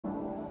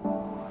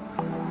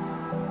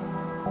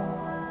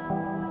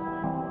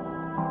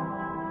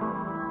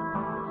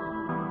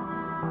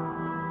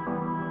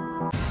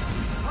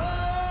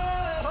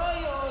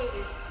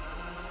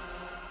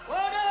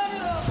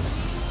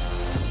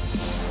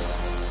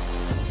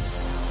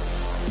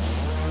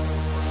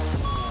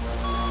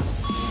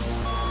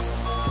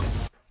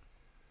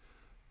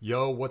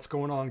Yo, what's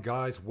going on,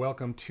 guys?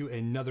 Welcome to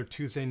another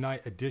Tuesday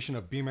night edition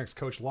of BMX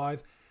Coach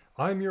Live.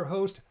 I'm your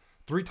host,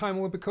 three-time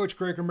Olympic coach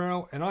Greg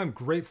Romero, and I'm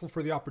grateful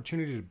for the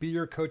opportunity to be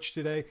your coach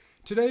today.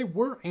 Today,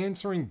 we're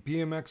answering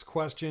BMX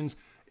questions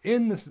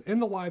in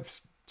the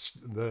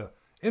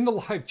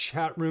live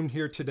chat room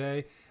here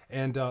today.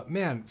 And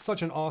man,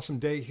 such an awesome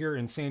day here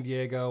in San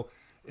Diego.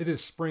 It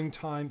is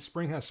springtime.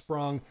 Spring has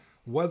sprung.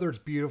 Weather's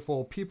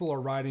beautiful. People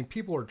are riding.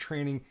 People are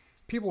training.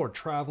 People are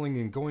traveling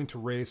and going to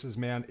races,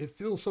 man. It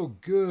feels so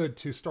good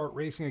to start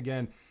racing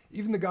again.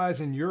 Even the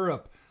guys in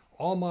Europe,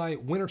 all my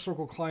Winter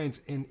Circle clients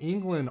in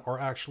England are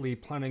actually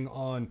planning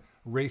on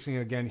racing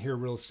again here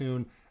real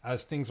soon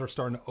as things are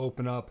starting to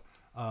open up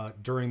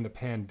during the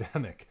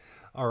pandemic.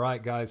 All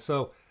right, guys.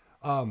 So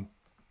let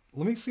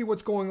me see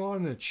what's going on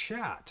in the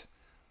chat.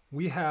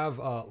 We have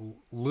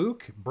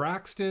Luke,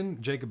 Braxton,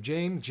 Jacob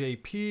James,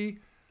 JP.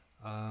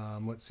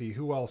 Let's see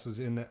who else is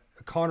in there.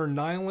 Connor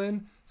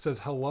Nyland says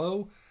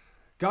hello.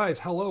 Guys,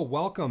 hello,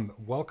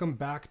 welcome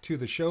back to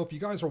the show. If you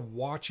guys are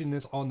watching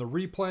this on the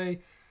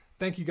replay,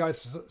 thank you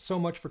guys so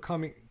much for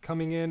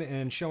coming in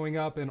and showing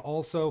up. And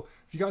also,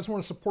 if you guys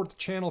want to support the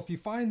channel, if you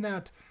find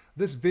that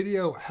this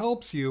video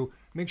helps you,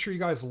 make sure you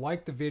guys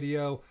like the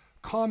video,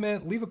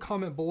 comment, leave a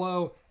comment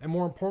below, and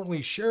more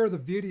importantly, share the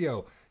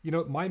video. You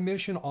know, my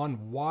mission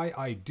on why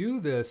I do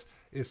this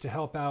is to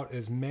help out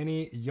as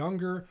many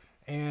younger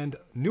and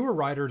newer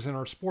riders in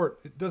our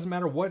sport. It doesn't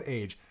matter what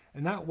age.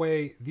 And that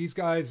way, these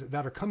guys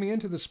that are coming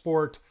into the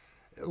sport,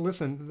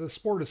 listen, the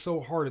sport is so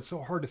hard. It's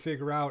so hard to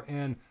figure out.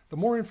 And the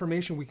more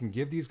information we can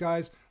give these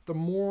guys, the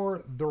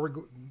more they're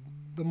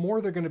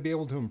going to be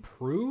able to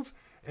improve.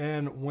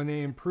 And when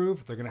they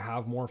improve, they're going to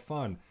have more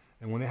fun.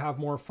 And when they have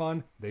more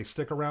fun, they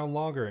stick around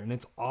longer. And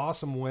it's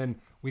awesome when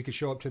we can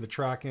show up to the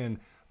track and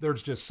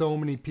there's just so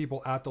many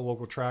people at the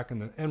local track.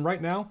 And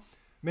right now,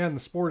 man, the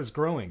sport is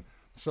growing.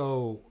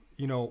 So,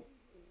 you know,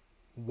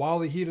 while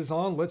the heat is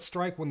on, let's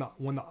strike when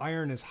the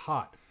iron is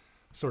hot,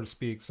 so to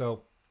speak.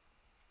 So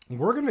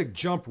we're going to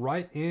jump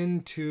right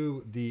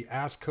into the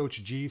Ask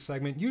Coach G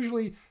segment.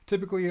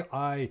 Typically,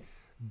 I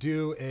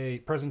do a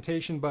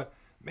presentation, but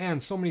man,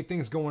 so many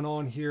things going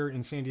on here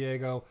in San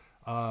Diego.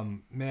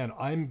 Man,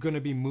 I'm going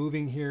to be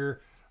moving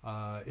here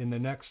in the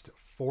next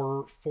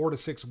four to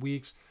 6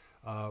 weeks.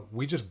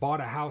 We just bought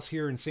a house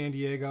here in San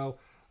Diego.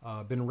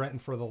 Been renting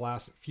for the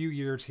last few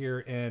years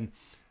here, and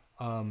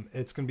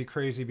it's going to be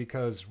crazy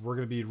because we're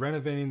going to be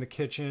renovating the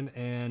kitchen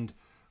and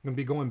I'm going to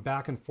be going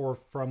back and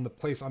forth from the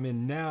place I'm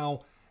in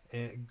now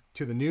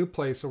to the new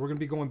place. So we're going to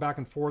be going back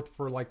and forth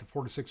for like the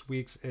 4 to 6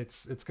 weeks.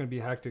 It's going to be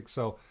hectic.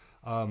 So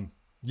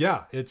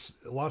yeah, it's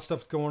a lot of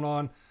stuff's going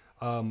on.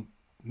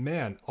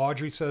 Man,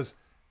 Audrey says,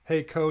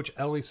 hey coach.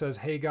 Ellie says,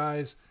 hey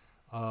guys.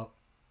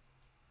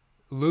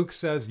 Luke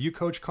says, you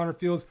coach Connor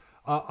Fields.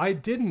 I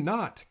did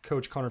not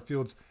coach Connor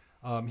Fields.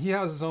 He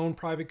has his own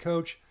private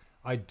coach.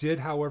 I did,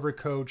 however,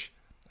 coach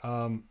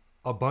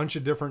a bunch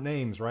of different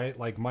names, right?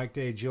 Like Mike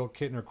Day, Jill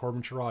Kittner,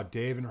 Corbin Sherrod,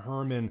 Dave and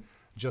Herman,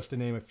 just to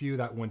name a few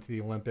that went to the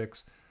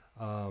Olympics.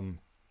 And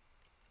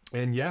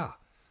yeah,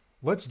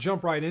 let's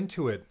jump right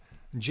into it.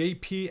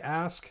 JP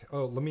ask,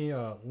 oh, let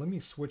me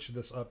switch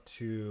this up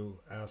to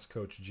Ask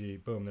Coach G.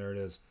 Boom, there it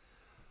is.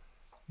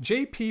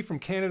 JP from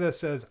Canada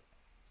says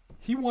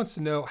he wants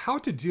to know how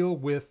to deal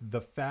with the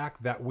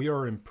fact that we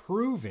are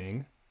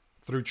improving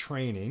through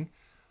training,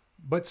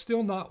 but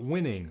still not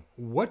winning.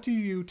 What do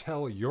you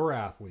tell your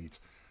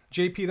athletes?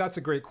 JP, that's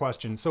a great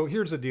question. So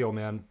here's the deal,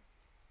 man.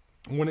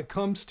 When it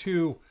comes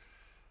to,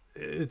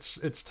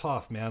 it's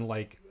tough, man.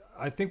 Like,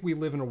 I think we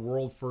live in a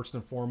world first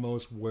and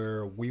foremost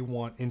where we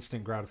want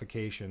instant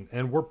gratification,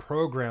 and we're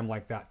programmed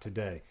like that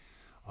today.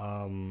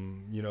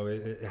 You know,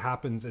 it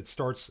happens, it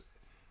starts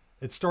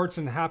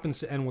and happens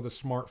to end with a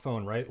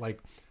smartphone, right?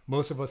 Like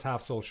most of us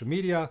have social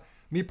media.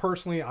 Me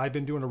personally, I've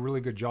been doing a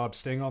really good job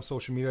staying off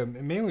social media,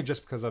 mainly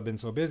just because I've been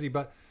so busy.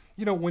 But,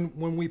 you know,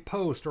 when we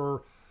post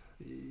or,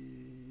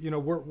 you know,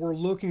 we're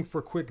looking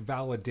for quick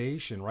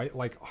validation, right?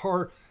 Like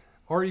our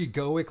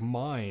egoic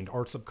mind,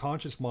 our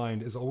subconscious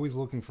mind is always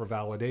looking for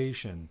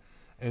validation.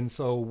 And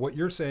so what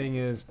you're saying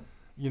is,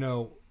 you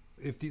know,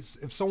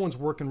 if someone's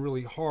working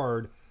really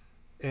hard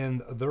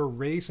and they're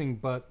racing,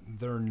 but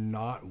they're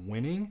not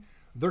winning,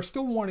 they're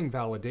still wanting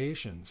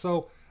validation.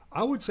 So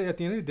I would say at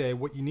the end of the day,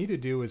 what you need to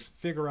do is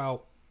figure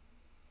out,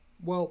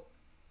 well,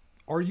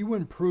 are you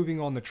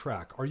improving on the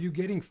track? Are you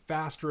getting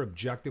faster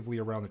objectively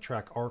around the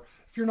track? Or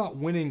if you're not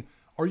winning,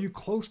 are you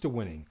close to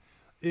winning?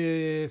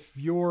 If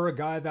you're a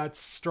guy that's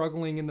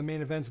struggling in the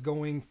main events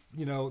going,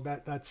 you know,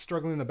 that's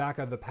struggling in the back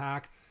of the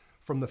pack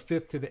from the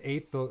 5th to the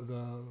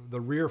 8th, the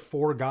rear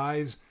 4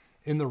 guys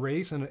in the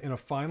race in a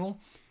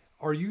final,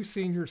 are you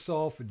seeing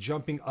yourself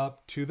jumping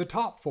up to the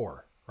top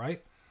 4,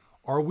 right?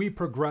 Are we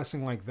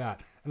progressing like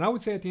that? And I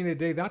would say at the end of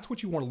the day, that's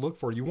what you want to look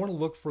for. You want to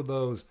look for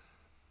those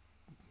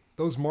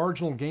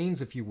marginal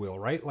gains, if you will,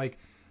 right? Like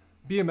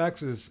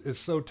BMX is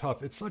so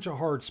tough. It's such a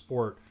hard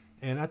sport.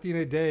 And at the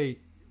end of the day,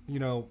 you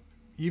know,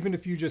 even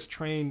if you just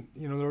train,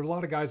 you know, there are a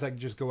lot of guys that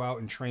just go out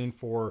and train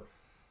for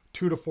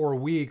 2 to 4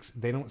 weeks.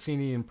 They don't see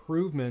any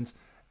improvements.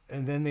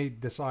 and then they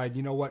decide,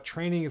 you know what,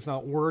 training is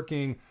not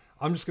working.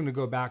 I'm just going to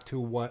go back to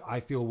what I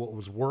feel what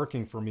was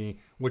working for me,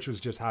 which was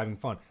just having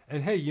fun.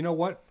 And hey, you know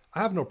what?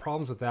 I have no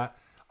problems with that.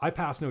 I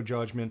pass no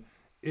judgment.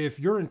 If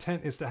your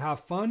intent is to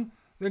have fun,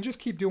 then just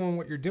keep doing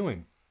what you're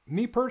doing.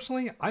 Me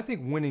personally, I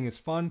think winning is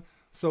fun.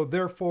 So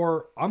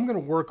therefore, I'm going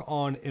to work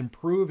on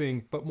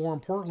improving, but more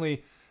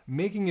importantly,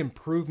 making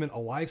improvement a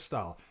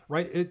lifestyle,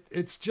 right?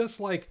 It's just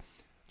like,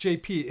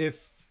 JP,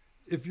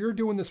 if you're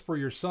doing this for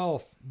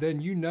yourself,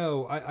 then you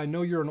know, I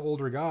know you're an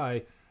older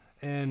guy,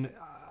 and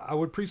I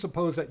would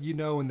presuppose that you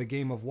know in the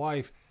game of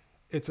life,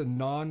 it's a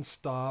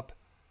nonstop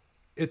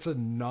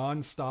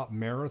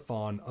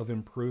marathon of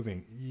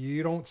improving.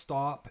 You don't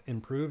stop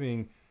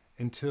improving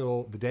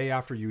until the day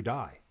after you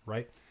die,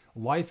 right?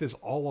 Life is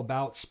all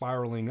about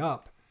spiraling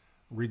up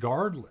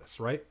regardless,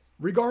 right?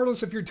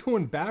 Regardless if you're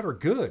doing bad or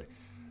good.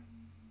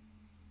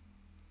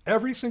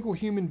 Every single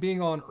human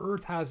being on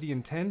earth has the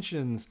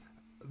intentions.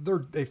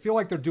 They feel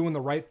like they're doing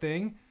the right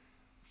thing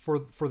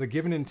for the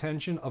given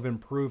intention of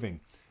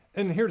improving.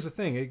 And here's the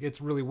thing, it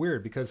gets really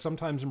weird because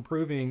sometimes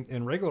improving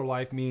in regular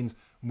life means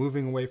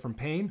moving away from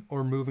pain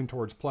or moving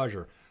towards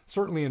pleasure.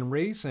 Certainly in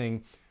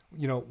racing,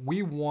 you know,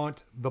 we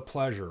want the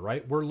pleasure,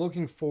 right? We're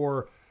looking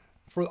for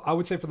I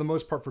would say for the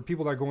most part, for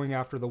people that are going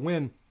after the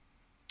win,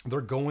 they're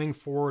going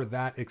for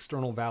that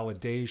external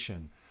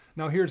validation.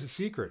 Now here's the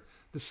secret.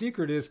 The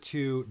secret is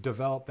to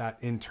develop that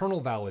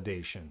internal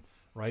validation,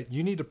 right?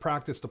 You need to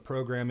practice the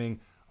programming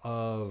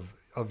of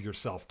your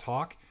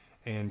self-talk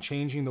and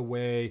changing the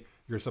way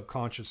your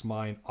subconscious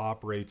mind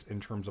operates in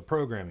terms of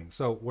programming.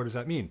 So what does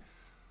that mean?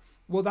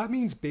 Well, that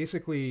means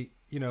basically,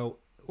 you know,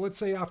 let's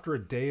say after a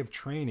day of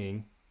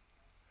training,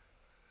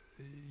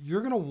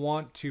 you're going to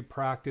want to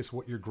practice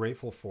what you're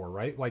grateful for,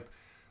 right? Like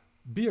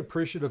be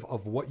appreciative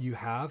of what you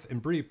have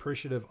and be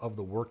appreciative of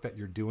the work that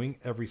you're doing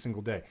every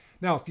single day.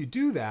 Now, if you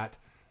do that,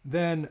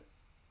 then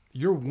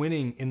you're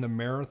winning in the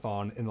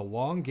marathon, in the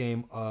long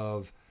game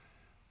of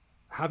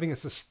having a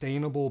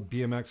sustainable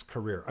BMX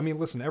career. I mean,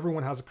 listen,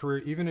 everyone has a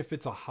career, even if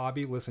it's a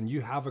hobby. Listen, you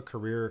have a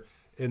career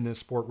in this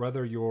sport,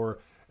 whether you're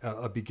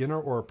a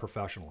beginner or a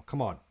professional.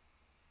 Come on.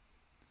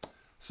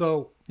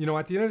 So, you know,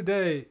 at the end of the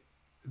day,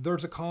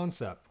 there's a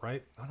concept,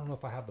 right? I don't know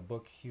if I have the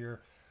book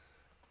here.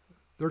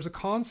 There's a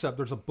concept,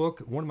 there's a book,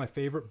 one of my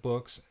favorite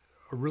books,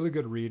 a really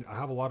good read. I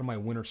have a lot of my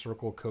winner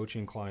circle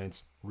coaching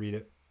clients read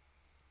it.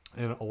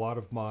 And a lot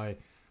of my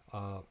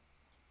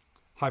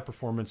high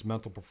performance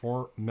mental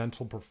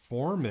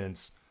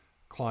performance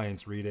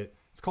clients read it.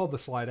 It's called The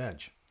Slight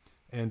Edge.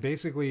 And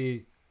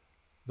basically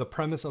the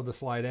premise of The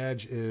Slight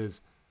Edge is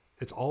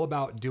it's all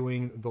about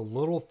doing the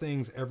little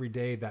things every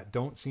day that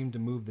don't seem to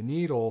move the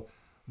needle,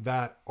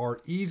 that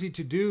are easy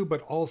to do,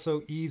 but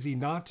also easy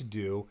not to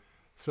do.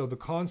 So the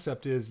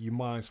concept is you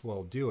might as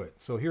well do it.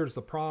 So here's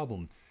the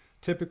problem.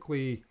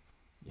 Typically,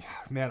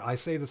 man, I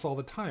say this all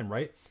the time,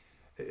 right?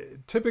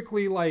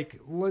 Typically, like,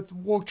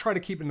 we'll try to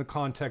keep it in the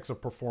context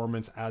of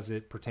performance as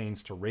it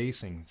pertains to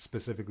racing,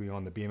 specifically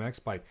on the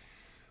BMX bike.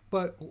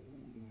 But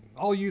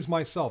I'll use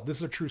myself. This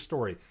is a true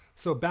story.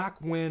 So back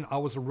when I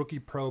was a rookie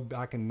pro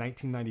back in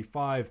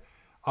 1995,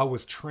 I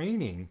was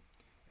training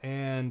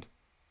and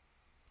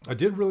I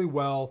did really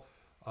well.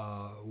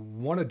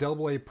 Won a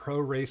AA pro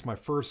race my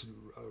first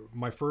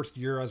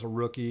year as a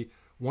rookie.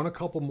 Won a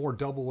couple more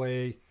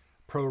AA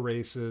pro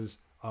races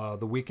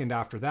the weekend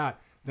after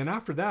that. Then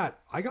after that,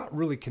 I got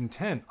really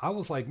content. I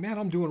was like, man,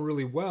 I'm doing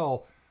really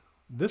well.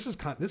 This is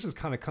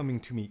kind of coming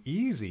to me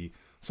easy.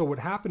 So what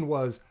happened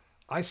was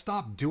I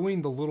stopped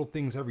doing the little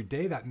things every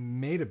day that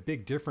made a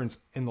big difference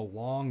in the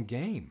long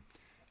game.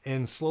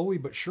 And slowly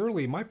but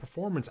surely, my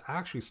performance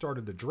actually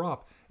started to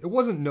drop. It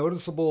wasn't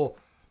noticeable,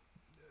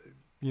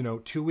 you know,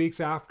 2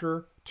 weeks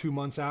after, 2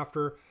 months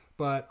after,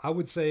 but I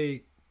would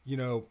say, you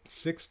know,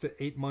 6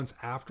 to 8 months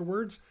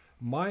afterwards,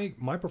 my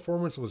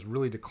performance was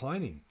really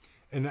declining.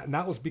 And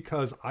that was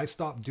because I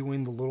stopped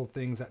doing the little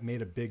things that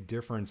made a big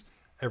difference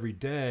every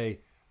day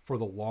for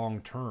the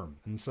long term.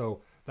 And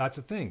so that's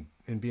the thing.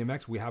 In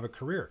BMX, we have a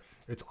career.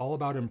 It's all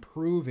about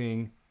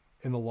improving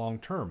in the long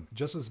term,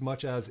 just as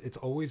much as it's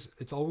always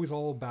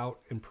all about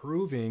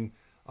improving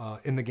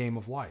in the game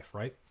of life,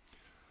 right?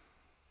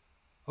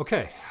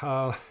 Okay,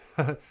 that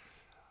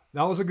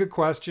was a good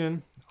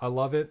question. I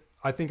love it.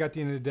 I think at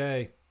the end of the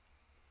day,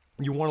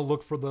 you want to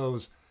look for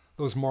those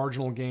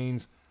marginal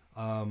gains.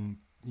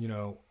 You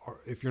know,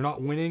 if you're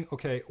not winning,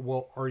 okay,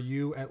 well, are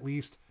you at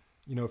least,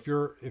 you know, if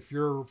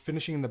you're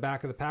finishing in the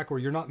back of the pack or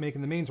you're not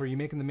making the mains, are you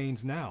making the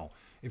mains now?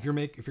 If you're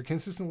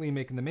consistently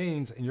making the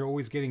mains and you're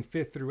always getting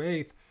 5th through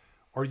 8th,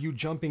 are you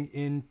jumping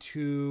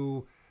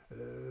into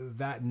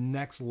that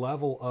next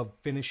level of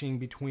finishing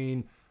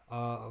between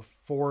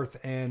 4th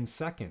and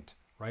 2nd,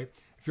 right?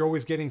 If you're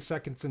always getting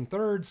 2nds and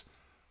 3rds,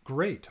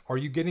 great. Are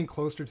you getting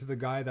closer to the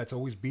guy that's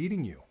always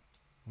beating you?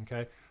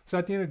 Okay. So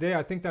at the end of the day,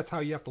 I think that's how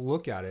you have to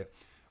look at it.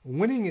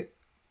 Winning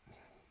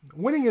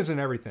isn't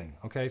everything.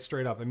 Okay.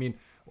 Straight up. I mean,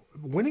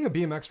 winning a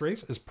BMX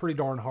race is pretty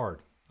darn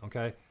hard.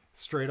 Okay.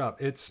 Straight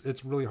up.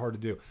 It's really hard to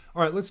do.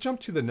 All right. Let's jump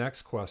to the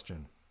next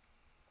question.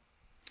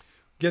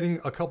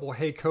 Getting a couple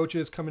hey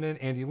coaches coming in.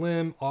 Andy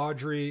Lim,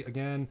 Audrey,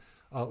 again,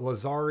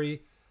 Lazari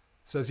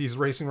says he's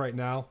racing right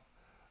now.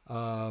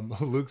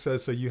 Luke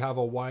says, so you have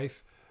a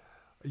wife?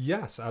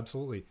 Yes,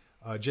 absolutely.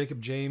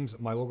 Jacob James,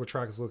 my local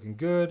track is looking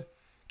good.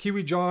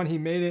 Kiwi John, he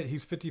made it.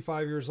 He's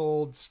 55 years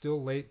old,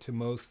 still late to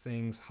most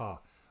things. Ha.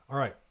 All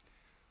right.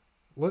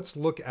 Let's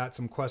look at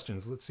some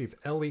questions. Let's see if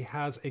Ellie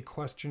has a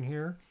question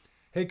here.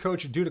 Hey,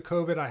 coach, due to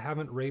COVID, I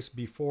haven't raced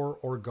before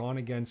or gone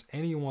against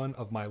anyone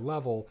of my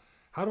level.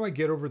 How do I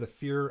get over the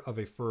fear of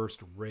a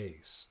first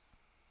race?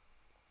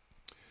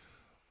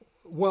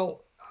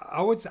 Well,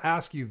 I would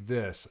ask you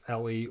this,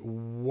 Ellie.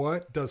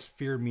 What does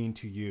fear mean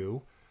to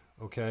you?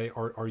 Okay.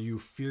 Are you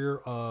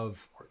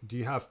do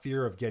you have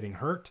fear of getting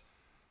hurt?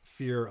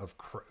 Fear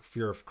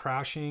of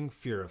crashing?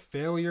 Fear of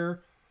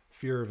failure?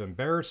 Fear of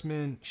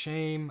embarrassment,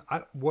 shame?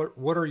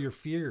 What are your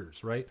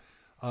fears, right?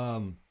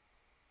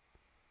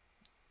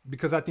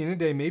 Because at the end of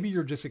the day, maybe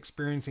you're just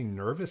experiencing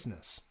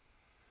nervousness.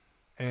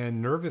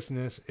 And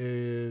nervousness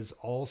is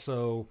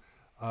also,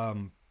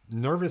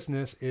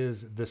 nervousness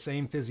is the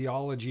same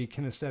physiology,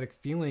 kinesthetic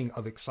feeling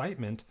of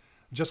excitement,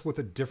 just with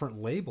a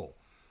different label.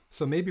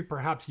 So maybe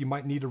perhaps you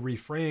might need to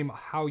reframe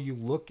how you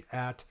look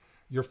at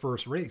your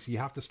first race. You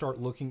have to start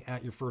looking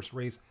at your first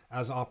race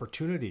as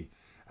opportunity,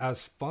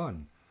 as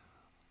fun,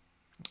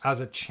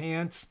 as a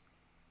chance,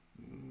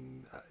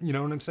 you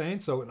know what I'm saying?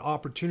 So an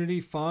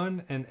opportunity,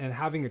 fun, and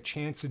having a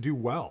chance to do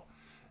well.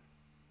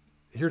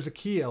 Here's a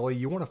key, Ellie.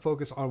 You want to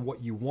focus on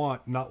what you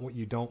want, not what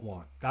you don't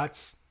want.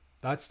 That's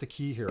the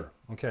key here.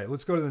 Okay,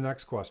 let's go to the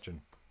next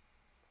question.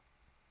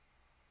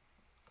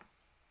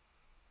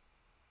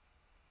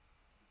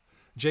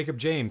 Jacob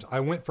James, I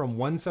went from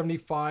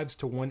 175s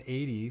to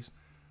 180s.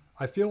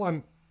 I feel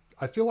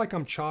like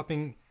I'm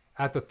chopping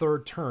at the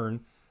third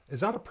turn.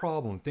 Is that a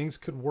problem? Things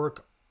could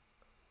work.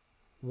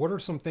 What are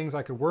some things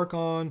I could work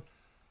on?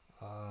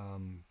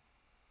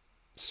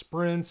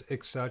 Sprints,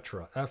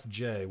 etc.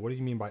 FJ. What do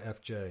you mean by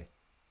FJ?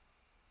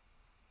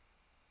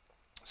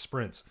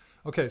 Sprints.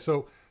 Okay,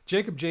 so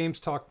Jacob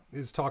James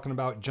is talking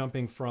about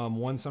jumping from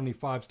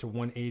 175s to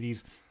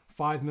 180s,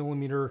 5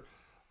 millimeter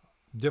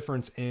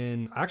difference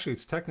in, actually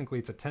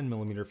it's a 10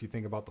 millimeter if you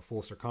think about the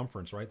full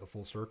circumference, right? The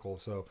full circle.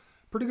 So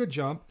pretty good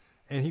jump.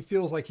 And he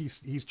feels like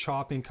he's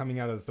chopping coming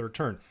out of the third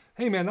turn.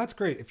 Hey man, that's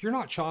great. If you're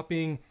not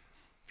chopping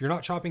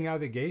out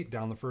of the gate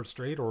down the first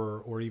straight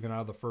or even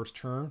out of the first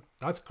turn,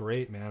 that's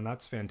great, man.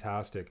 That's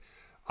fantastic.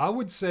 I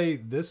would say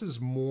this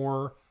is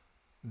more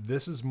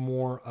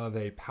of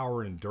a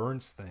power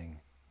endurance thing,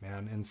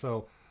 man. And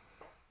so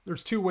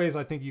there's two ways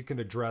I think you can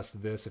address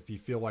this if you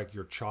feel like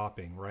you're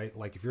chopping, right?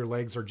 Like if your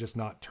legs are just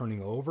not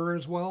turning over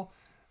as well,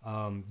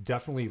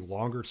 definitely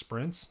longer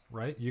sprints,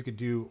 right? You could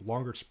do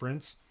longer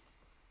sprints,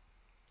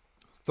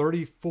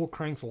 30 full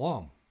cranks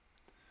long.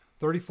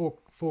 30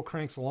 full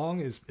cranks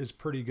long is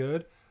pretty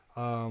good.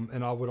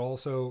 And I would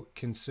also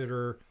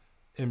consider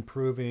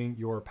improving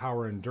your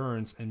power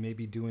endurance and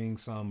maybe doing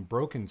some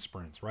broken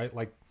sprints, right?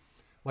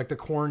 Like the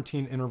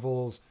quarantine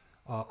intervals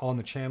on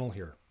the channel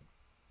here.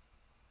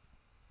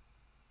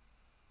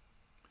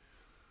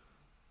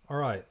 All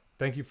right.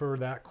 Thank you for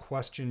that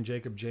question,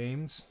 Jacob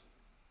James.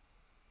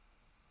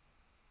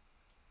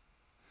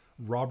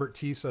 Robert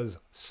T says,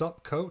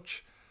 sup,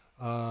 coach.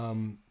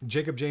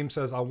 Jacob James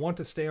says, I want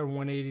to stay on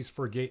 180s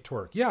for gate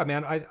torque. Yeah,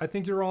 man, I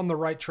think you're on the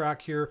right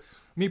track here.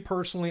 Me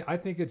personally, I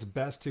think it's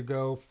best to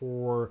go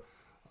for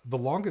the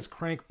longest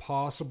crank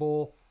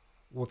possible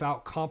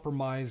without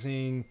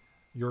compromising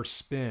your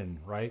spin,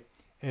 right?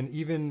 And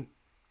even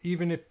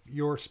if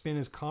your spin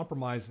is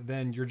compromised,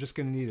 then you're just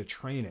going to need to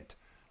train it,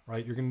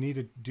 right? You're going to need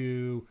to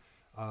do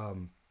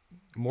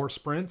more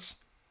sprints,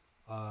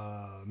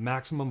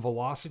 maximum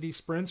velocity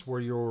sprints where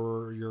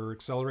you're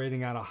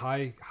accelerating at a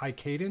high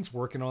cadence,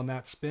 working on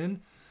that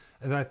spin.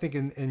 And I think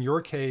in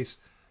your case,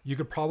 you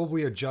could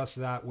probably adjust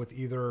that with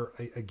either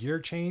a gear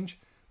change.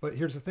 But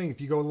here's the thing,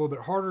 if you go a little bit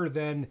harder,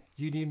 then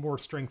you need more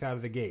strength out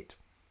of the gate,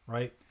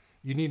 right?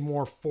 You need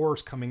more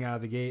force coming out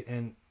of the gate.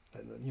 And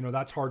you know,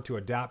 that's hard to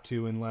adapt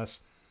to unless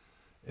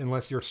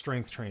you're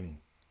strength training.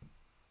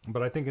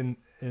 But I think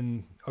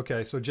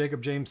okay, so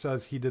Jacob James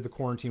says he did the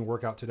quarantine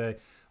workout today.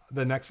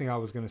 The next thing I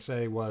was going to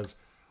say was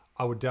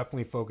I would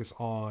definitely focus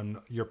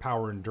on your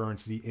power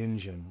endurance, the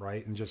engine,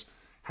 right? And just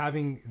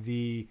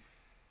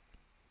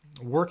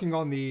working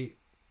on the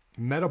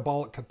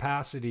metabolic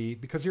capacity,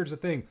 because here's the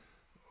thing,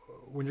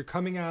 when you're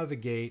coming out of the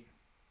gate,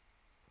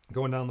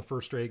 going down the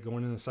first straight,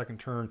 going in the second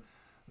turn,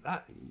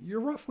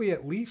 you're roughly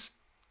at least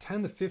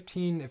 10 to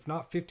 15, if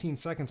not 15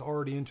 seconds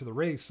already into the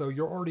race. So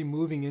you're already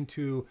moving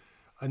into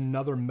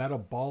another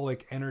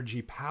metabolic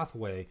energy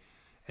pathway.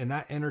 And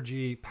that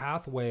energy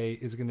pathway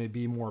is going to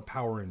be more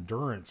power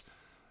endurance.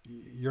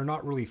 You're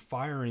not really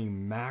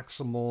firing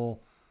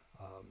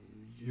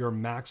your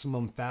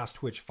maximum fast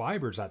twitch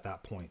fibers at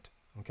that point,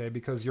 okay?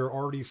 Because you're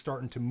already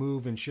starting to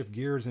move and shift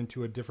gears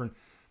into a different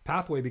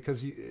pathway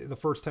because the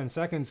first 10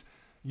 seconds,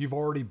 you've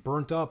already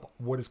burnt up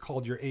what is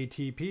called your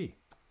ATP.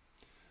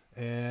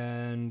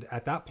 And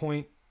at that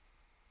point,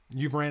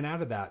 you've ran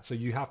out of that. So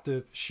you have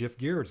to shift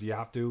gears. You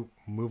have to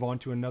move on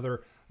to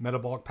another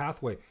metabolic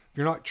pathway. If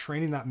you're not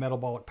training that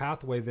metabolic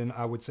pathway, then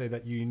I would say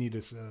that you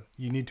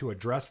need to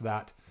address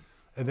that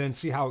and then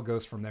see how it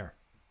goes from there.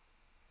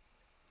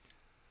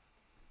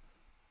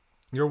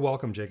 You're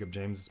welcome, Jacob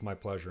James. It's my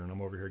pleasure. And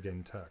I'm over here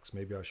getting texts.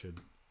 Maybe I should.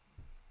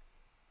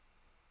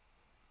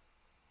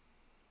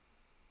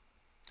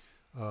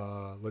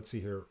 Let's see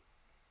here.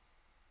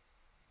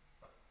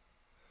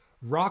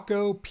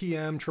 Rocco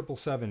PM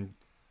 777.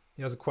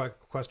 He has a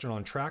question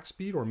on track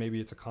speed, or maybe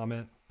it's a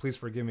comment. Please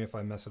forgive me if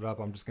I mess it up.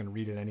 I'm just going to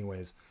read it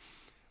anyways.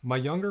 My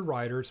younger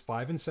riders,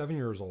 5 and 7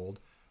 years old,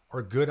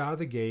 are good out of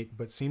the gate,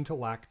 but seem to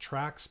lack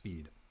track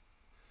speed.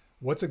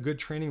 What's a good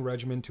training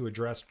regimen to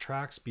address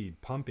track speed,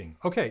 pumping?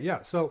 Okay,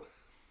 yeah. So,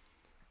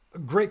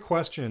 great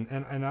question,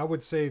 and I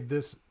would say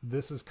this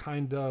is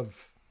kind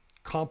of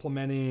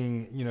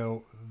complementing,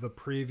 the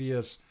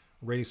previous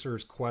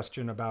racer's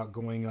question about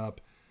going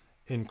up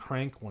in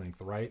crank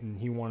length, right? And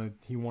he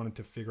wanted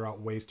to figure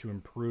out ways to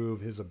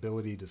improve his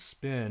ability to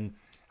spin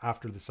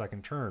after the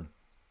second turn.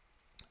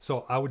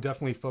 So I would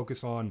definitely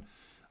focus on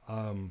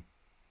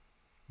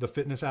the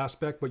fitness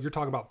aspect, but you're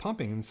talking about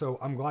pumping. And so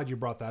I'm glad you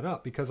brought that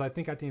up, because I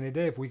think at the end of the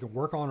day, if we can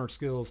work on our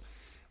skills,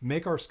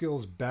 make our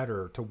skills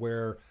better to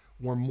where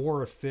we're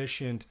more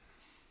efficient.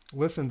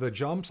 Listen, the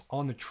jumps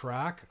on the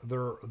track,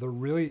 they're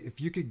really,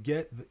 if you could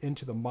get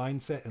into the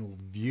mindset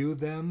and view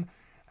them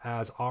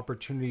as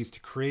opportunities to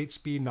create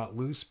speed, not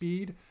lose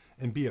speed,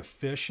 and be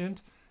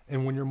efficient.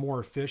 And when you're more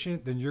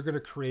efficient, then you're going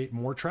to create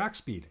more track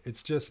speed.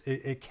 It's just,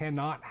 it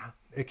cannot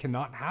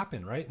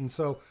happen, right? And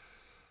so,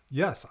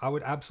 yes, I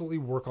would absolutely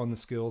work on the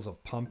skills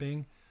of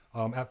pumping.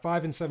 At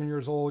 5 and 7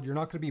 years old, you're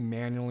not going to be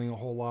manualing a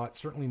whole lot,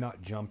 certainly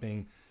not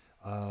jumping.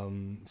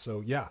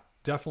 So yeah,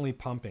 definitely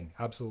pumping,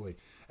 absolutely.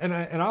 And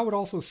I would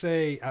also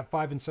say at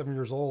 5 and 7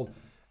 years old,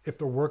 if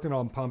they're working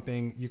on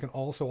pumping, you can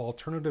also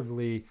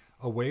alternatively,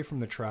 away from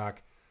the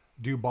track,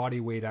 do body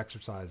weight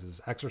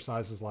exercises.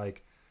 Exercises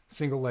like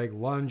single leg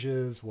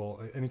lunges. Well,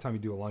 anytime you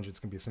do a lunge, it's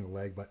going to be a single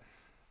leg, but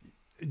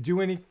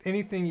do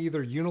anything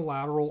either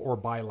unilateral or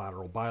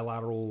bilateral.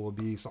 Bilateral will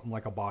be something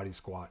like a body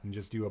squat, and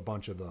just do a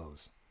bunch of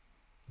those.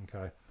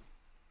 Okay.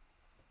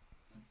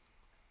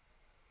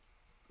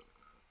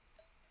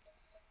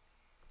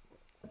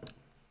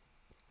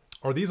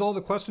 Are these all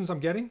the questions I'm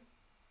getting?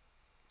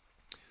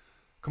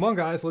 Come on,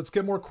 guys. Let's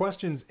get more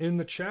questions in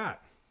the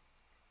chat.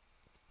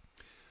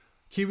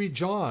 Kiwi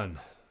John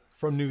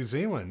from New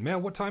Zealand.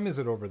 Man, what time is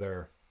it over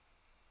there?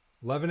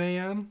 11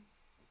 a.m.?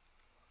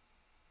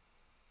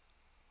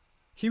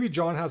 Kiwi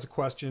John has a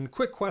question.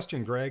 Quick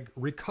question, Greg.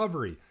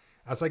 Recovery.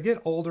 As I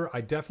get older,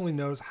 I definitely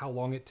notice how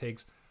long it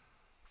takes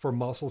for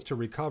muscles to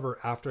recover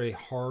after a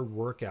hard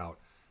workout,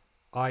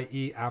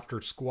 i.e. after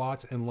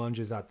squats and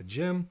lunges at the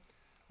gym.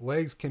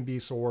 Legs can be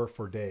sore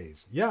for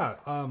days. Yeah,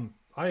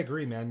 I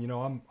agree,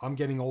 man. I'm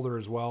getting older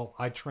as well.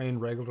 I train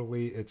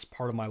regularly. It's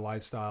part of my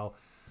lifestyle.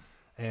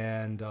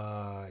 And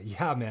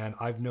yeah, man,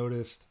 I've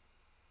noticed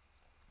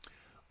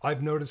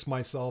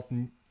myself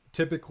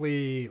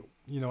typically,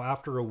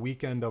 after a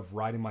weekend of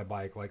riding my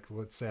bike, like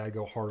let's say I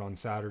go hard on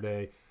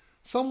Saturday,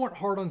 somewhat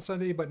hard on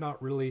Sunday, but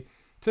not really.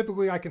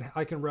 Typically I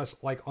can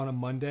rest like on a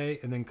Monday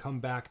and then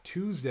come back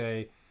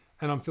Tuesday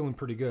and I'm feeling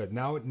pretty good.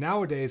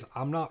 Nowadays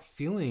I'm not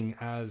feeling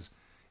as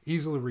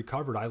easily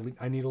recovered. I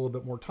need a little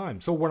bit more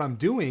time. So what I'm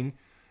doing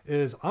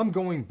is I'm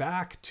going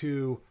back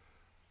to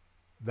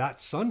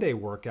that Sunday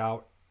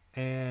workout,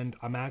 and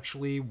I'm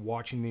actually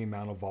watching the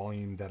amount of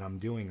volume that I'm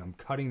doing. I'm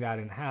cutting that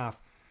in half,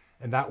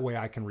 and that way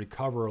I can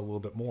recover a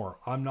little bit more.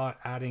 I'm not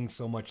adding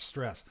so much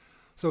stress.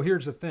 So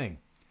here's the thing.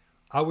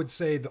 I would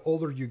say the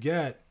older you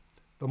get,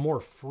 the more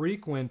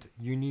frequent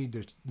you need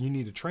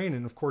to train.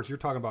 And of course, you're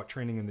talking about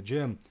training in the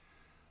gym.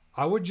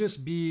 I would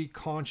just be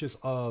conscious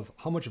of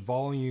how much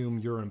volume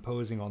you're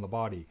imposing on the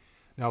body.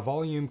 Now,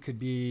 volume could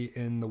be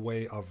in the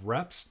way of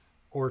reps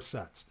or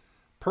sets.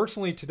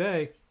 Personally,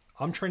 today,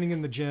 I'm training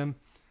in the gym,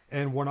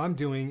 and what I'm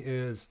doing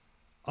is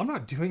I'm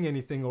not doing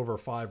anything over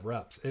 5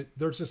 reps.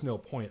 There's just no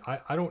point.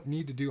 I don't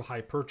need to do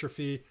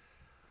hypertrophy.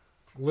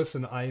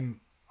 Listen, I'm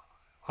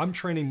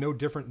training no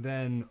different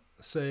than,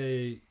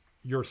 say,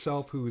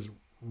 yourself who's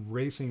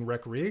racing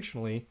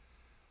recreationally.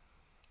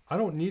 I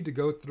don't need to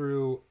go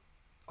through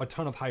a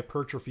ton of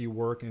hypertrophy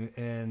work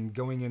and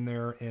going in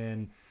there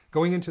and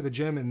going into the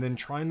gym and then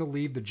trying to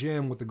leave the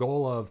gym with the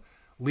goal of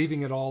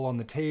leaving it all on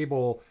the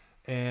table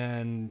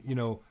and,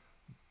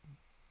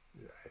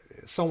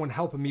 someone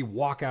helping me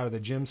walk out of the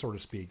gym, so to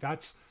speak.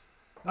 That's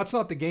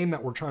not the game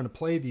that we're trying to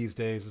play these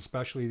days,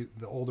 especially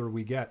the older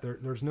we get.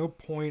 There's no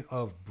point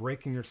of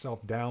breaking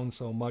yourself down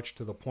so much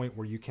to the point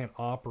where you can't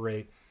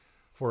operate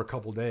for a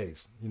couple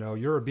days.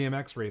 You're a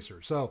BMX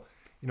racer. So,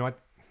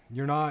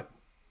 you're not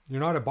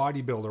a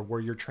bodybuilder where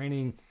you're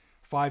training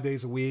 5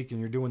 days a week and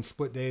you're doing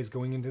split days,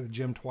 going into the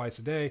gym twice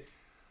a day.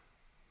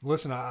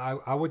 Listen,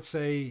 I would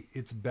say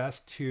it's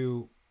best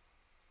to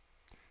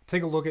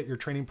take a look at your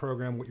training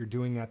program, what you're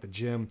doing at the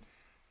gym.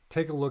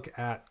 Take a look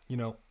at,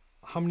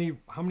 how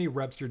many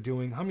reps you're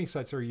doing, how many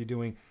sets are you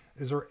doing?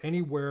 Is there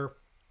anywhere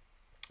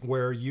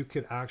where you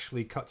could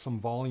actually cut some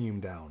volume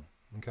down?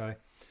 Okay.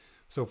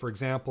 So for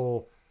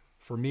example,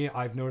 For me,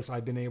 I've noticed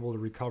I've been able to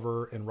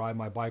recover and ride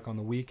my bike on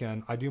the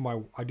weekend. I do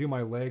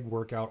my leg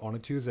workout on a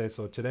Tuesday,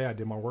 so today I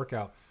did my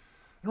workout.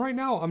 And right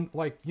now I'm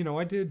like,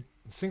 I did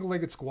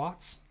single-legged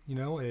squats,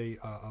 a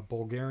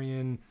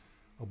Bulgarian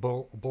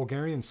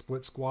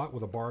split squat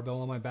with a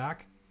barbell on my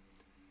back.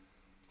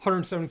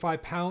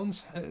 175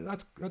 pounds.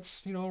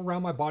 That's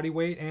around my body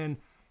weight. And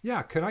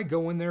yeah, could I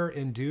go in there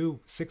and do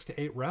 6 to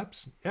 8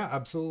 reps? Yeah,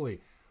 absolutely.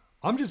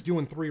 I'm just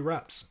doing 3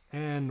 reps.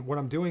 And what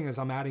I'm doing is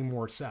I'm adding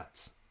more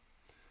sets.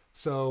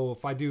 So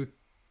if I do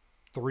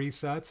 3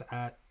 sets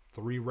at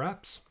 3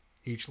 reps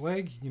each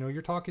leg,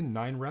 you're talking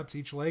 9 reps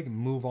each leg and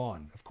move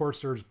on. Of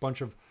course, there's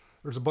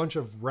a bunch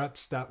of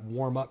reps that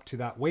warm up to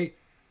that weight.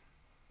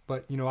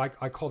 But,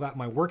 I call that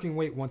my working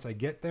weight once I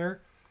get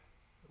there.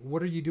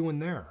 What are you doing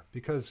there?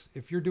 Because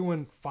if you're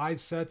doing 5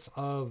 sets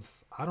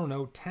of,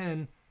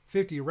 10,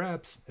 50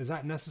 reps, is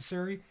that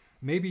necessary?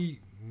 Maybe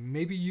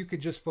you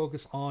could just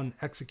focus on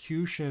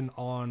execution,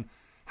 on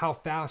how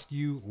fast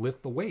you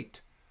lift the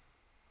weight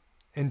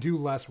and do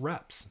less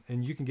reps,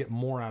 and you can get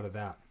more out of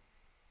that.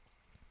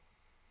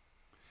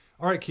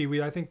 All right,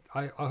 Kiwi,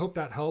 I hope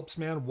that helps,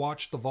 man.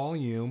 Watch the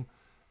volume.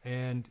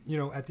 And,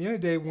 at the end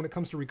of the day, when it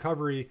comes to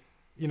recovery,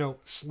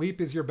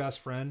 sleep is your best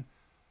friend.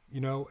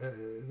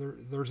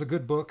 There's a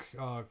good book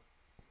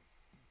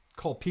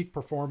called Peak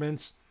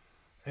Performance,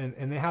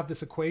 and they have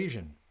this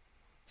equation: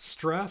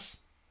 stress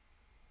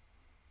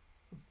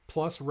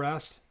plus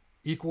rest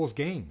equals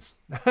gains.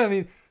 I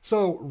mean,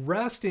 so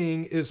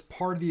resting is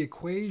part of the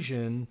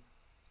equation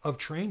of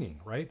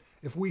training, right?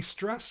 If we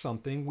stress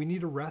something, we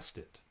need to rest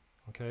it.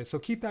 Okay, so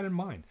keep that in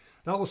mind.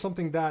 That was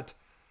something that,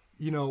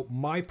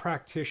 my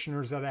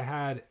practitioners that I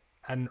had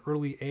at an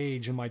early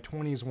age in my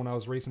 20s when I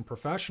was racing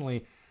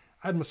professionally,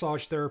 I had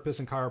massage therapists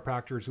and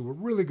chiropractors who were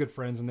really good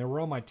friends, and they were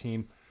on my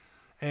team.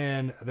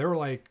 And they were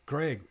like,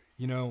 Greg,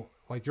 you're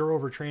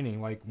overtraining.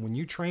 Like, when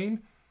you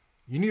train,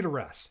 you need to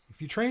rest.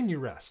 If you train, you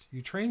rest.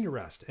 You train, you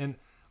rest. And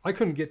I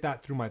couldn't get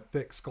that through my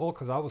thick skull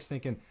because I was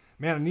thinking,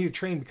 man, I need to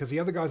train because the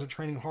other guys are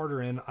training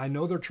harder, and I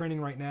know they're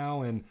training right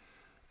now. And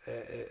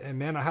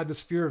man, I had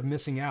this fear of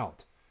missing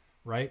out,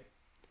 right?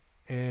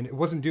 And it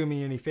wasn't doing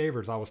me any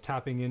favors. I was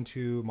tapping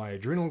into my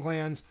adrenal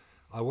glands.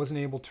 I wasn't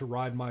able to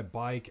ride my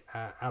bike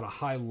at a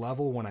high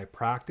level when I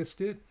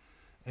practiced it.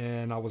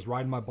 And I was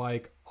riding my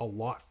bike a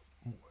lot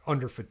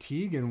under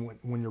fatigue. And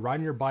when you're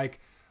riding your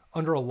bike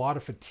under a lot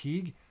of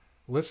fatigue,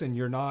 listen,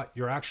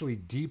 you're actually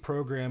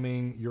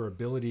deprogramming your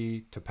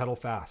ability to pedal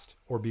fast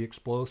or be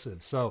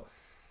explosive. So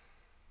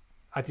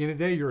at the end of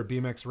the day, you're a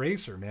BMX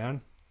racer,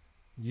 man.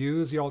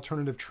 Use the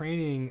alternative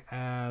training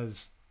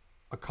as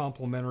a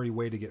complementary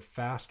way to get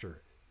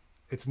faster.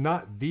 It's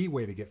not the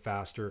way to get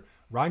faster.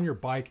 Riding your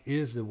bike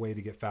is the way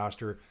to get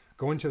faster.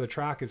 Going to the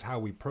track is how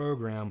we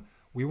program.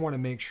 We want to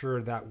make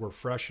sure that we're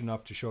fresh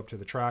enough to show up to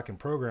the track and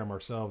program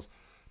ourselves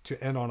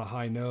to end on a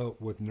high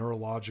note with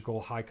neurological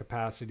high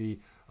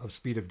capacity of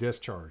speed of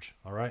discharge.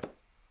 All right?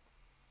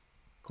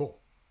 Cool.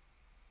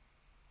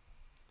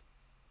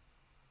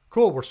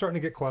 Cool. We're starting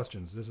to get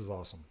questions. This is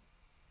awesome.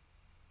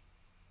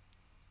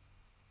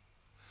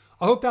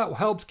 I hope that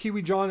helps,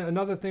 Kiwi John.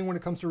 Another thing when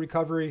it comes to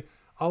recovery,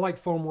 I like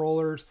foam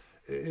rollers.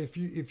 If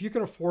you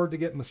can afford to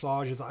get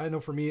massages, I know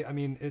for me, I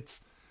mean,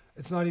 it's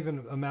not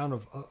even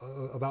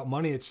about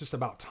money. It's just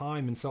about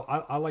time. And so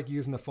I like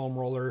using the foam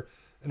roller.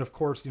 And of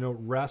course,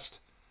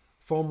 rest,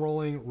 foam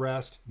rolling,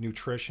 rest,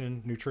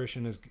 nutrition.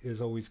 Nutrition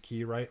is always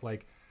key, right?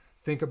 Like,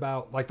 think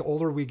about, like, the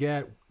older we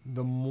get,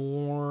 the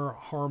more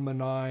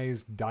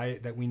harmonized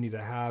diet that we need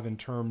to have in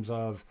terms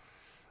of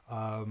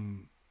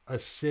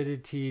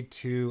acidity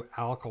to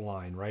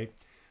alkaline, right?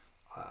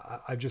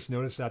 I've just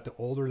noticed that the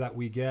older that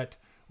we get,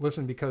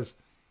 listen, because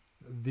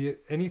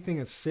anything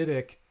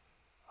acidic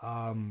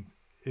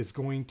is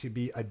going to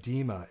be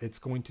edema. It's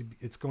going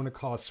to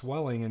cause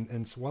swelling,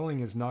 and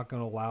swelling is not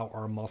going to allow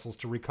our muscles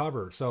to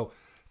recover. So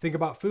think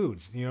about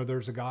foods.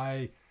 There's a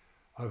guy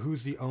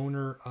who's the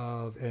owner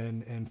of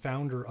and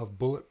founder of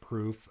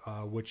Bulletproof,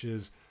 which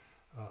is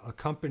a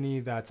company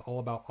that's all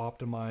about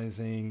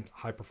optimizing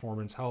high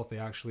performance health. They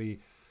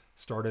actually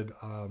started,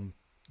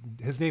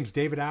 his name's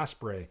David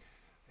Asprey,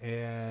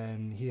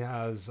 and he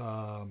has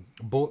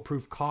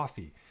Bulletproof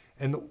coffee.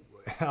 And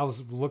I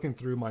was looking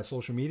through my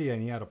social media,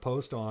 and he had a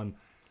post on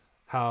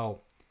how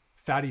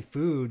fatty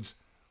foods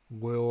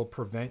will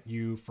prevent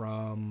you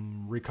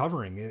from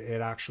recovering.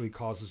 It actually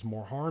causes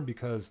more harm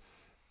because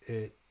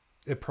it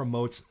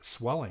promotes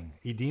swelling,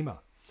 edema.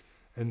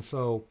 And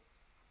so,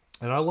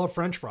 and I love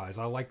French fries.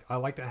 I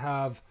like to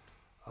have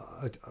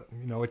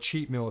a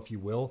cheat meal, if you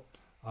will,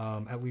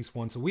 at least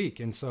once a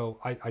week. And so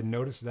I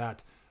noticed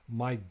that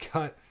my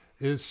gut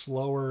is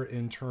slower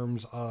in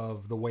terms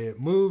of the way it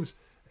moves.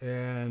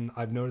 And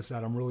I've noticed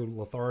that I'm really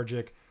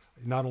lethargic,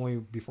 not only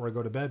before I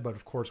go to bed, but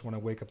of course, when I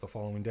wake up the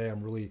following day,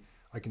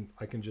 I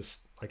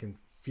can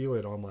feel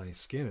it on my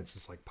skin. It's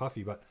just like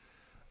puffy. But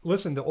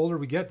listen, the older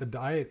we get, the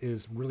diet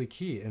is really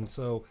key. And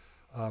so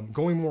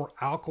going more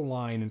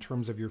alkaline in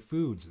terms of your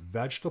foods,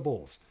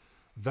 vegetables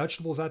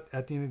at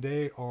the end of the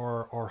day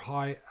are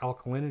high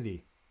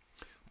alkalinity.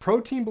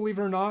 Protein, believe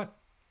it or not,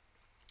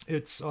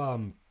 It's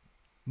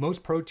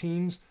most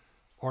proteins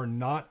are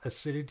not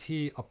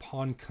acidity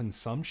upon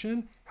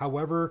consumption.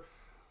 However,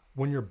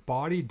 when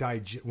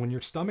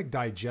your stomach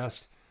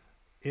digests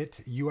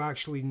it, you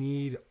actually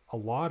need a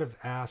lot of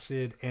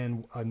acid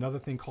and another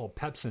thing called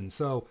pepsin.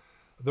 So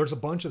there's a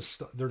bunch of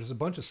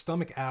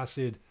stomach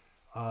acid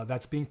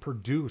that's being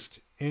produced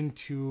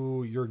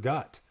into your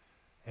gut,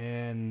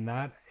 and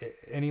that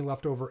any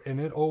leftover,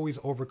 and it always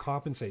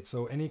overcompensates.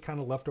 So any kind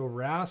of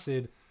leftover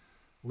acid,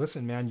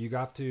 listen, man, you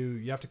have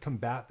to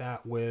combat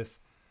that with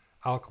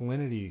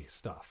alkalinity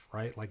stuff,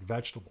 right? Like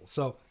vegetables.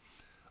 So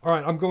all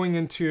right, I'm going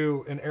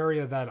into an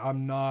area that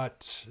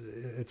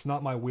it's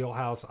not my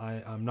wheelhouse.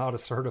 I'm not a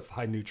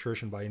certified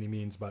nutrition by any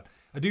means, but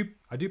I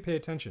do pay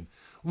attention.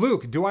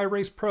 Luke, do I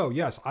race pro?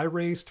 Yes, I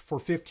raced for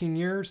 15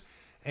 years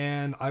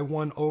and I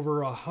won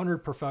over 100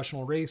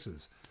 professional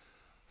races.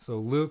 So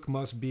Luke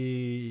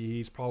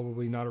he's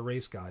probably not a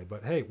race guy,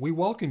 but hey, we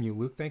welcome you,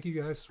 Luke. Thank you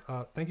guys.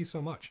 Thank you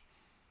so much.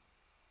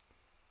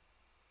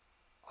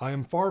 I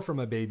am far from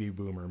a baby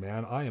boomer,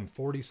 man. I am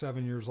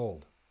 47 years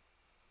old.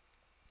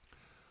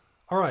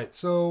 All right,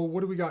 so what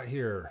do we got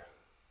here?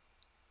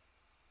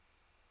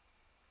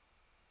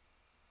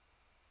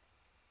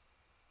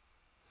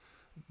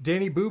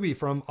 Danny Booby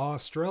from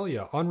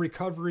Australia. On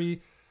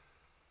recovery,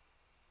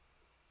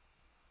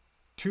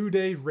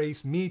 2-day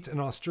race meets in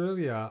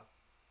Australia.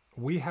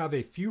 We have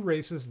a few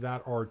races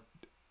that are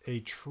a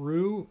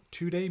true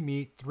 2-day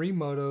meet, 3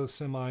 motos,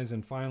 semis,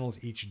 and finals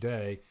each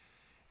day.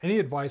 Any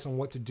advice on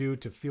what to do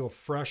to feel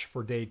fresh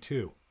for day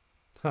 2?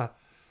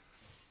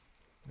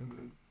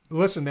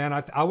 Listen, man,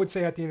 I would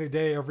say at the end of the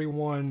day,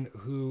 everyone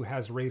who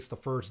has raced the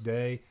first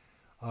day,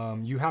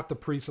 you have to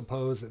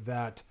presuppose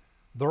that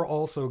they're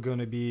also going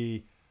to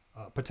be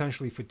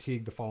potentially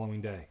fatigued the following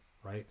day,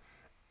 right?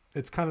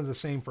 It's kind of the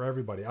same for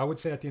everybody. I would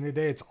say at the end of the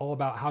day, it's all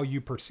about how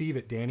you perceive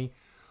it, Danny.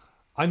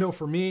 I know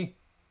for me,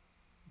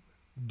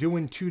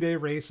 doing 2-day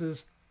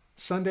races,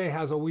 Sunday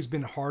has always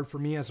been hard for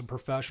me as a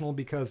professional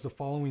because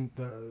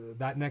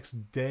that next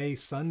day,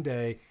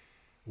 Sunday,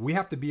 we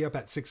have to be up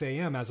at 6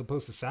 a.m. as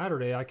opposed to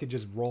Saturday. I can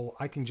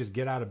just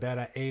get out of bed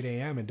at 8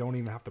 a.m. and don't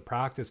even have to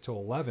practice till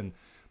 11.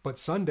 But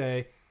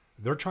Sunday,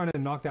 they're trying to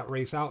knock that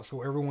race out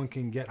so everyone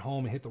can get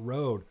home and hit the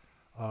road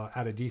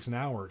at a decent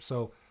hour.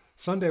 So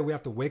Sunday, we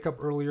have to wake up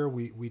earlier.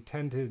 We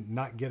tend to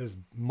not get as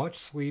much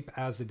sleep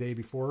as the day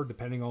before,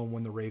 depending on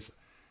when the race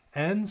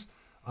ends.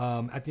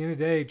 At the end of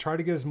the day, try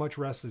to get as much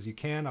rest as you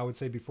can. I would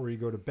say before you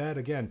go to bed.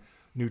 Again,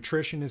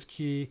 nutrition is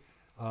key.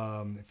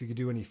 If you could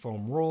do any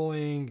foam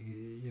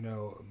rolling,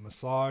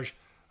 massage,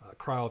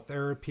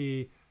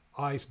 cryotherapy,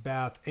 ice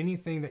bath,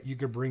 anything that you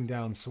could bring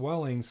down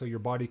swelling so your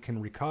body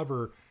can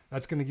recover,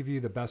 that's going to give you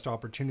the best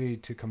opportunity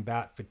to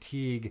combat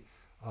fatigue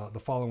the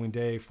following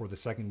day for the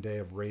second day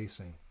of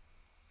racing.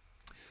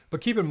 But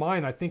keep in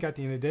mind, I think at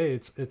the end of the day,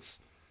 it's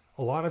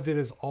a lot of it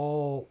is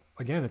all,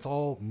 again, it's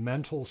all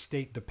mental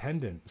state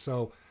dependent.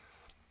 So,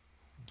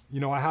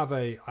 I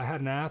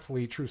had an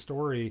athlete, true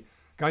story,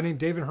 guy named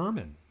David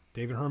Herman.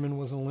 David Herman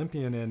was an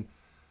Olympian, and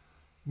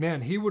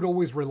man, he would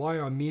always rely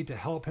on me to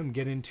help him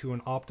get into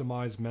an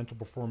optimized mental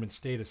performance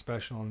state,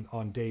 especially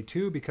on day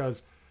 2,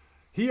 because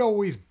he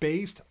always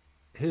based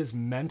his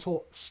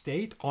mental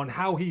state on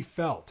how he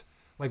felt.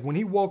 Like when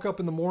he woke up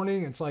in the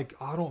morning, it's like,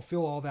 I don't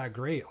feel all that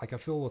great. Like I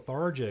feel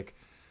lethargic.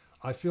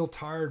 I feel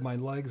tired. My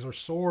legs are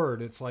sore.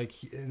 It's like,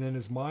 and then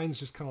his mind's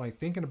just kind of like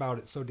thinking about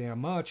it so damn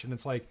much. And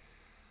it's like,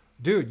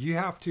 dude, you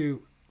have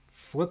to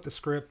flip the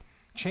script,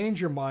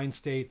 change your mind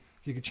state.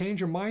 If you could change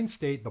your mind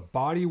state, the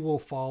body will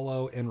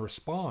follow and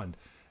respond.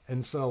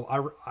 And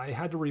so I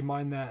had to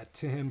remind that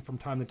to him from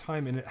time to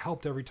time, and it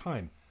helped every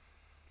time.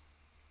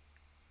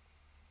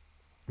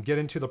 Get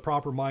into the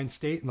proper mind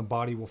state and the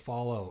body will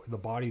follow. The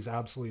body's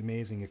absolutely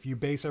amazing. If you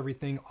base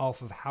everything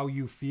off of how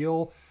you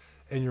feel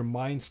and your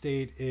mind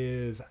state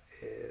is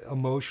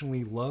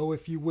emotionally low,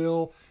 if you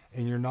will,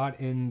 and you're not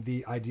in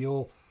the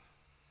ideal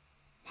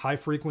high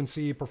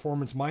frequency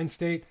performance mind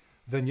state,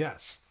 then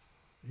yes,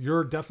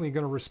 you're definitely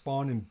going to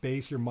respond and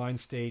base your mind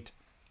state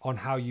on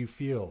how you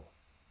feel.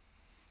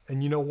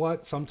 And you know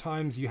what?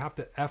 Sometimes you have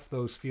to F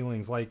those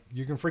feelings. Like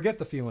you can forget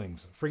the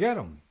feelings. Forget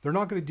them. They're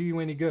not going to do you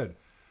any good.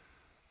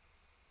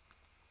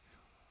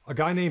 A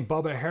guy named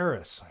Bubba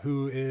Harris,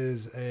 who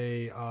is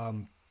I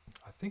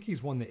think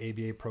he's won the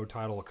ABA Pro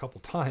title a couple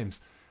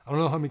times. I don't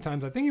know how many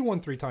times. I think he won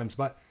 3 times.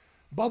 But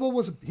Bubba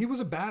was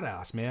a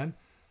badass, man.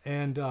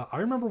 And I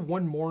remember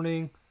one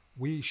morning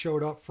we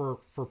showed up for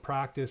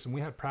practice, and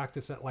we had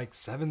practice at like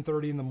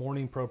 7:30 in the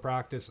morning, pro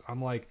practice.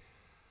 I'm like,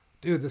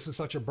 dude, this is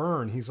such a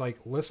burn. He's like,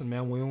 listen,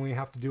 man, we only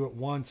have to do it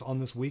once on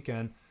this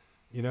weekend.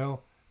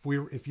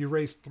 If you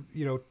race,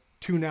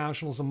 2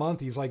 nationals a month,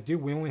 he's like,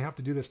 dude, we only have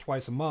to do this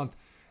twice a month.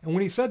 And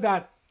when he said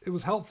that, it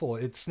was helpful.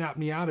 It snapped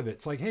me out of it.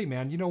 It's like, hey,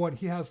 man, you know what?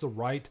 He has the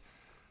right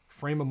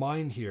frame of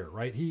mind here,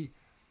 right? He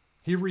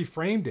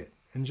reframed it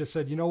and just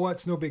said, you know what?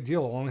 It's no big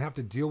deal. I'll only have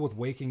to deal with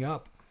waking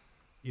up,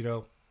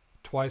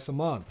 twice a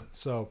month.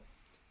 So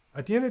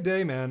at the end of the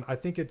day, man, I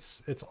think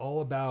it's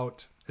all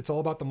about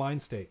the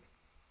mind state,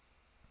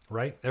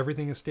 right?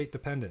 Everything is state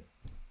dependent.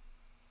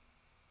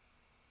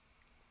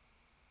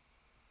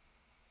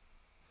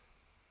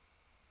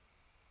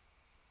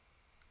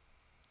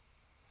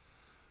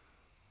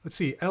 Let's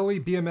see, Ellie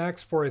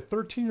BMX, for a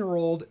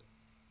 13-year-old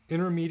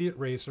intermediate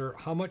racer,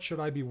 how much should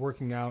I be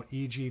working out,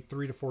 e.g.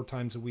 3 to 4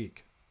 times a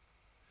week?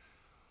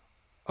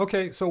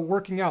 Okay, so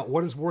working out,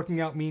 what does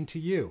working out mean to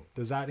you?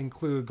 Does that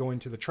include going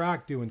to the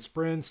track, doing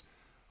sprints,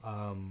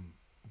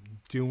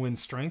 doing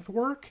strength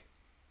work?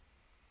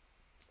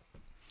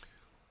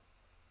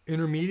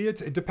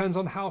 Intermediates, it depends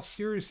on how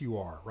serious you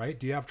are, right?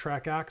 Do you have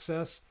track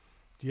access?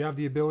 Do you have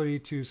the ability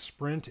to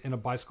sprint in a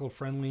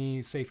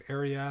bicycle-friendly, safe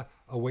area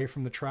away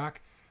from the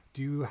track?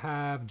 Do you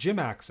have gym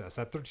access?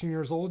 At 13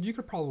 years old, you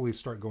could probably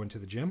start going to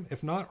the gym.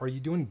 If not, are you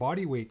doing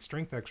body weight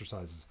strength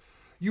exercises?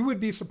 You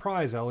would be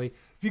surprised, Ellie.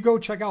 If you go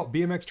check out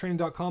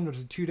bmxtraining.com, there's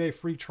a 2-day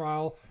free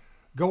trial.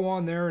 Go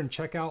on there and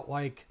check out,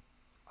 like,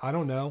 I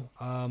don't know,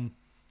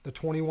 the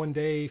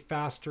 21-day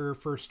faster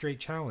first straight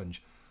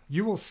challenge.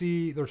 You will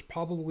see there's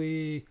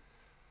probably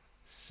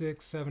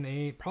 6, 7,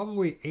 8,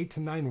 probably 8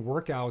 to 9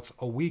 workouts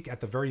a week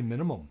at the very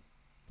minimum.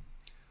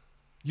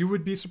 You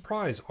would be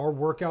surprised. Our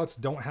workouts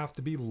don't have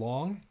to be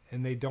long,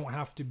 and they don't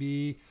have to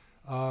be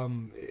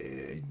long,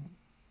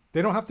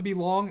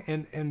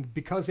 and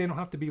because they don't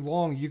have to be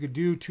long, you could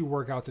do 2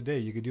 workouts a day.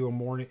 You could do a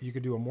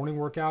morning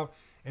workout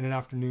and an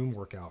afternoon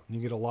workout, and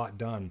you get a lot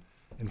done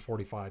in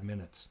 45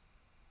 minutes.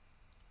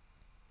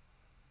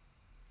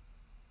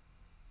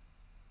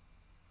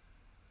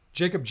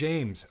 Jacob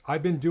James,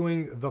 I've been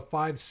doing the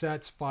 5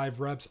 sets, 5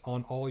 reps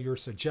on all your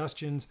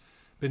suggestions.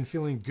 Been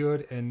feeling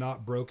good and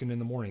not broken in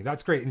the morning.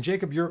 That's great. And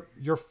Jacob, you're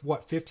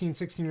what, 15,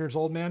 16 years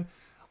old, man?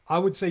 I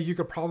would say you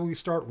could probably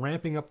start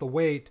ramping up the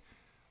weight,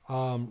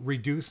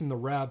 reducing the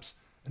reps,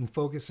 and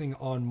focusing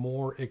on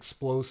more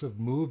explosive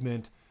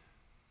movement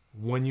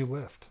when you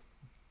lift.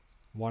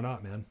 Why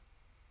not, man?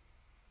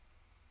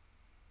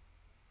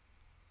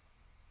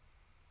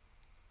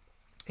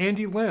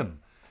 Andy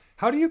Lim,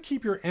 how do you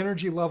keep your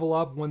energy level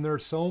up when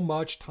there's so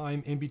much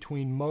time in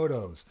between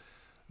motos?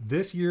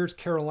 This year's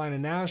Carolina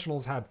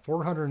Nationals had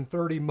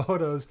 430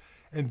 motos,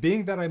 and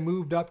being that I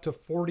moved up to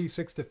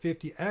 46 to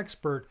 50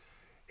 expert,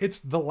 it's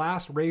the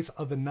last race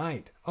of the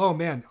night. Oh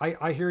man,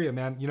 I hear you,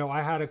 man. You know,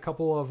 I had a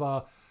couple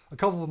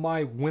of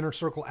my winner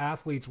circle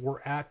athletes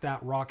were at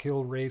that Rock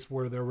Hill race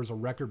where there was a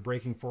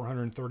record-breaking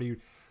 430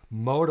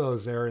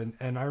 motos there,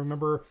 and I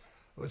remember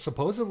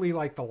supposedly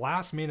like the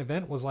last main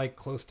event was like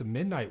close to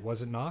midnight,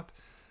 was it not?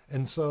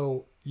 And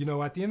so, you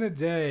know, at the end of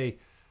the day,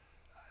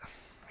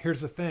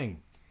 here's the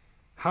thing.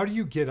 How do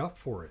you get up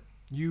for it?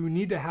 You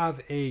need to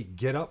have a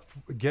get up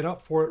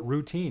for it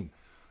routine.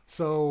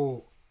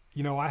 So,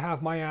 you know, I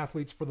have my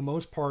athletes, for the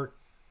most part,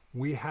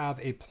 we have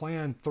a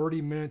plan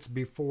 30 minutes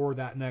before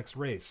that next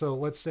race. So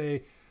let's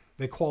say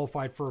they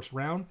qualified first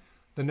round.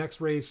 The next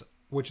race,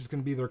 which is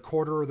going to be their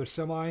quarter or their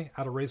semi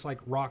at a race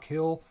like Rock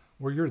Hill,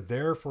 where you're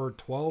there for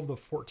 12 to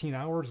 14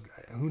 hours,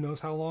 who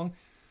knows how long.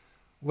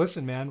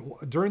 Listen, man,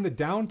 during the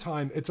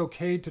downtime, it's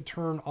okay to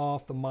turn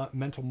off the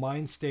mental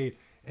mind state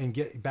and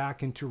get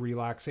back into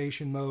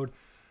relaxation mode.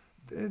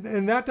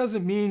 And that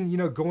doesn't mean, you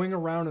know, going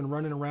around and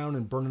running around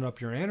and burning up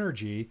your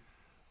energy.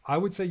 I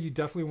would say you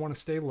definitely want to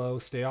stay low,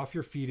 stay off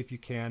your feet if you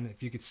can.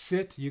 If you could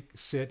sit, you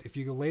sit. If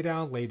you could lay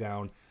down, lay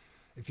down.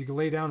 If you could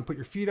lay down and put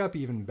your feet up,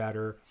 even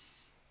better.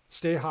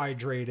 Stay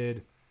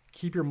hydrated,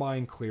 keep your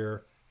mind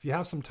clear. If you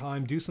have some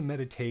time, do some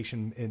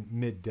meditation in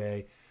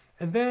midday.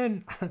 And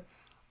then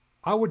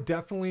I would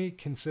definitely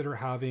consider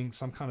having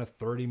some kind of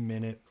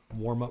 30-minute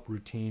warm-up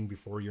routine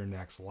before your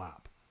next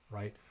lap,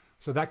 right?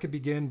 So that could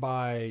begin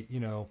by, you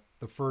know,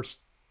 the first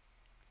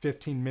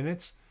 15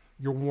 minutes,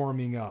 you're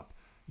warming up.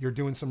 You're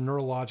doing some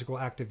neurological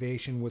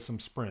activation with some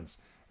sprints.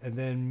 And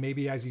then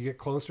maybe as you get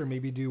closer,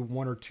 maybe do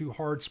 1 or 2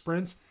 hard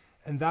sprints.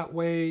 And that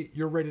way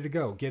you're ready to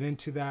go. Get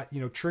into that, you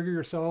know, trigger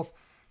yourself,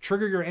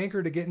 trigger your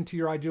anchor to get into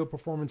your ideal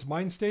performance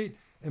mind state,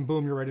 and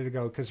boom, you're ready to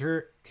go. Because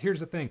here's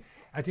the thing.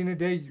 At the end of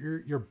the day,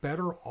 you're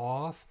better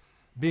off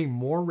being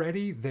more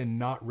ready than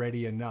not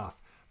ready enough.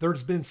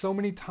 There's been so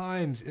many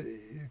times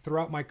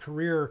throughout my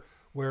career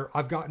where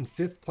I've gotten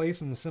 5th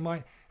place in the semi.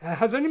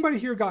 Has anybody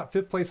here got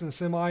 5th place in the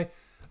semi?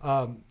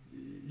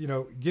 You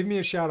know, give me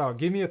a shout out.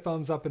 Give me a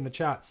thumbs up in the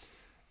chat.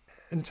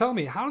 And tell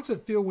me, how does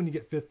it feel when you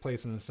get 5th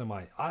place in the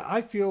semi?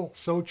 I feel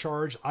so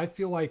charged. I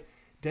feel like,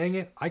 dang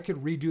it, I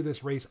could redo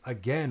this race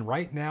again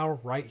right now,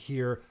 right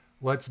here.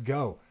 Let's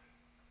go.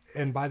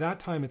 And by that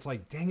time, it's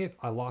like, dang it,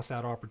 I lost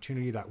that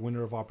opportunity. That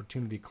window of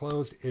opportunity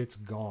closed. It's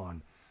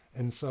gone.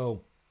 And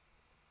so,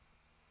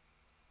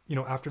 you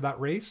know, after that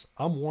race,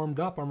 I'm warmed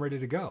up. I'm ready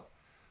to go.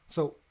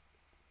 So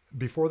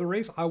before the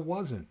race, I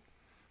wasn't.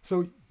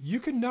 So you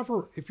can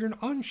never, if you're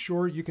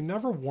unsure, you can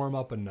never warm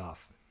up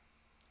enough,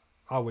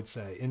 I would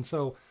say. And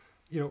so,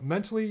 you know,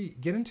 mentally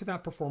get into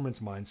that performance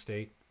mind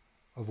state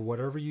of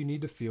whatever you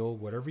need to feel,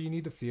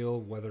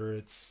 whether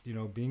it's, you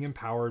know, being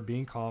empowered,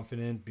 being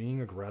confident,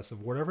 being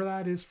aggressive, whatever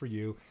that is for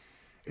you.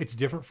 It's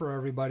different for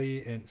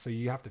everybody. And so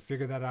you have to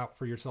figure that out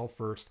for yourself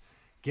first.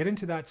 Get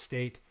into that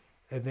state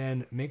and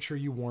then make sure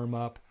you warm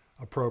up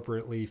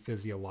appropriately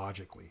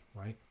physiologically,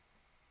 right?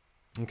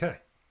 Okay.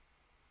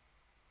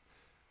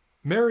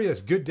 Marius,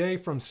 good day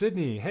from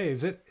Sydney. Hey,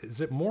 is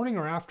it morning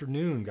or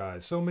afternoon,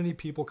 guys? So many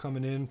people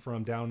coming in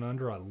from down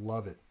under. I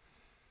love it.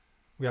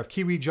 We have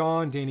Kiwi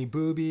John, Danny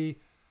Booby.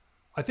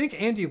 I think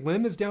Andy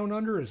Lim is down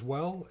under as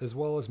well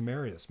as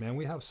Marius. Man,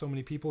 we have so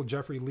many people.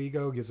 Jeffrey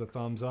Ligo gives a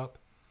thumbs up.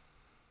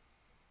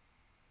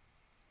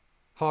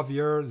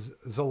 Javier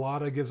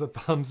Zalata gives a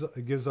thumbs,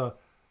 gives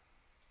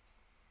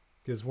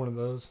one of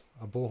those,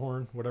 a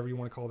bullhorn, whatever you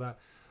want to call that.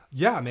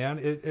 Yeah, man,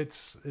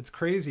 it's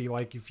crazy.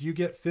 Like if you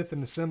get fifth in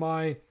the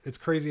semi, it's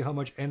crazy how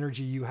much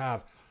energy you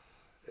have.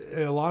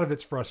 A lot of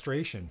it's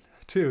frustration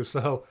too.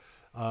 So,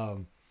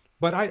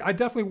 but I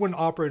definitely wouldn't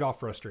operate off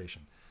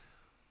frustration.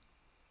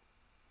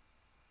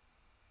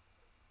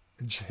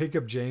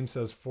 Jacob James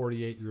says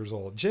 48 years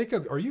old.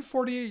 Jacob, are you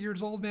 48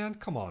 years old, man?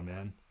 Come on,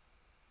 man.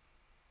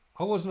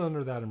 I wasn't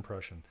under that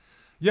impression.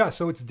 Yeah,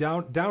 so it's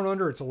down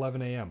under. It's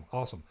 11 a.m.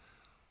 Awesome.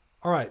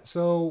 All right,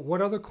 so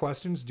what other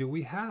questions do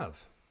we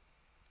have?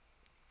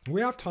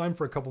 We have time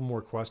for a couple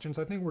more questions.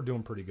 I think we're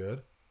doing pretty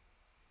good.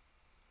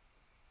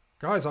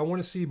 Guys, I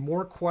want to see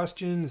more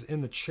questions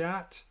in the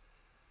chat.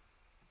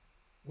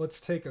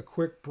 Let's take a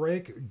quick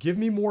break. Give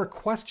me more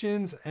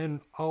questions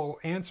and I'll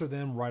answer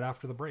them right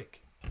after the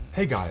break.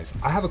 Hey guys,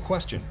 I have a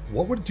question.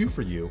 What would it do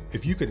for you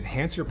if you could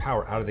enhance your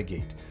power out of the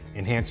gate,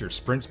 enhance your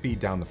sprint speed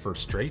down the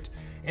first straight,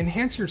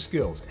 enhance your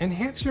skills,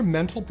 enhance your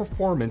mental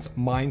performance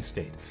mind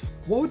state?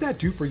 What would that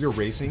do for your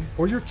racing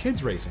or your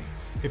kids' racing?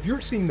 If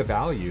you're seeing the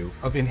value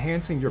of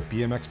enhancing your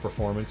BMX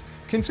performance,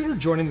 consider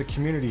joining the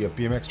community of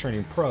BMX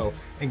Training Pro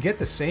and get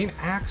the same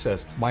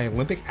access my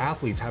Olympic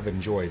athletes have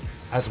enjoyed,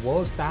 as well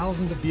as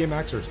thousands of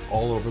BMXers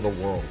all over the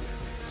world.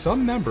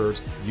 Some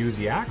members use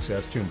the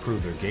access to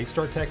improve their gate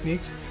start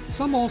techniques.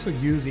 Some also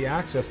use the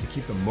access to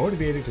keep them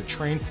motivated to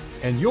train,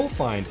 and you'll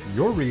find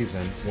your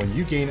reason when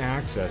you gain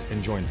access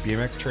and join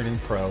BMX Training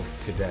Pro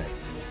today.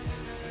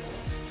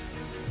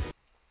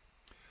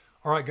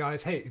 All right,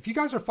 guys. Hey, if you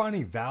guys are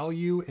finding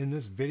value in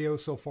this video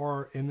so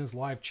far in this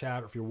live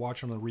chat, or if you're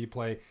watching on the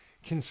replay,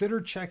 consider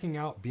checking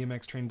out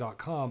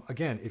bmxtraining.com.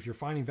 Again, if you're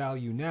finding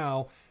value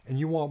now and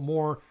you want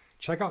more,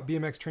 check out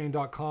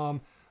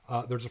bmxtraining.com.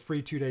 There's a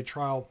free 2-day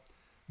trial.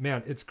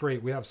 Man, it's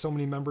great. We have so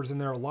many members in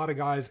there. A lot of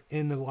guys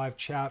in the live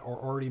chat are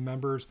already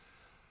members.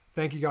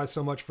 Thank you guys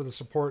so much for the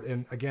support.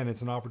 And again,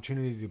 it's an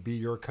opportunity to be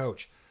your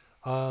coach.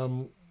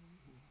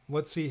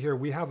 Let's see here.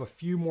 We have a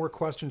few more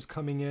questions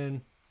coming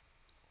in.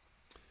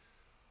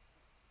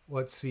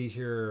 Let's see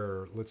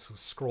here. Let's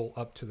scroll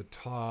up to the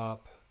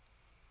top.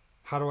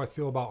 How do I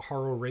feel about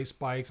Haro race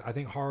bikes? I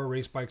think Haro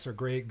race bikes are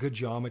great. Good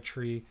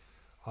geometry.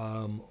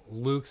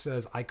 Luke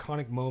says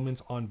iconic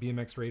moments on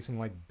BMX racing,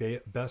 like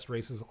best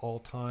races all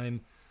time.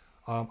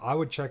 I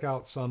would check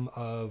out some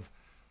of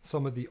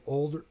the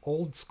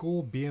old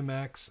school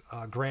BMX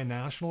Grand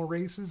National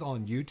races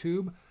on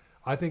YouTube.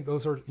 I think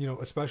those are,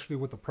 especially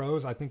with the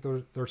pros, I think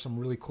there's some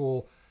really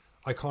cool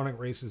iconic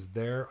races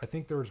there. I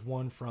think there's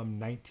one from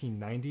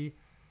 1990.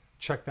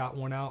 Check that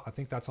one out. I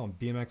think that's on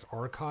BMX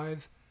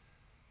Archive,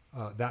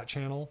 that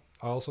channel.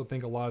 I also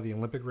think a lot of the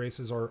Olympic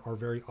races are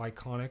very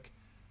iconic.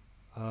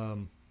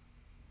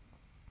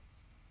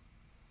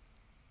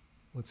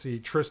 Let's see.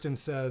 Tristan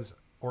says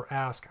or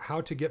ask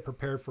how to get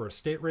prepared for a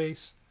state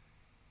race.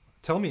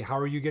 Tell me, how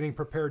are you getting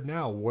prepared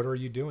now? What are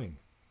you doing?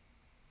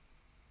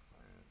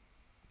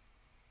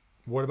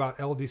 What about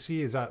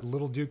LDC? Is that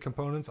Little Dude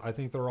Components? I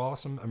think they're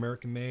awesome.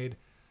 American made.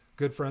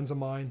 Good friends of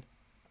mine.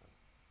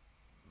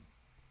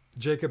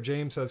 Jacob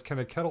James says, can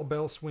a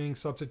kettlebell swing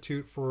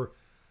substitute for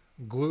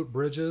glute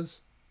bridges?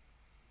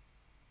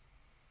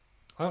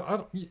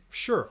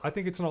 Sure. I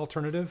think it's an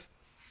alternative.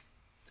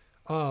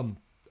 And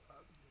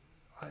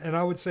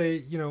I would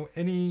say,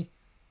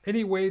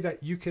 any way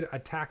that you could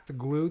attack the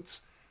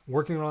glutes,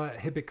 working on that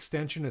hip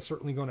extension is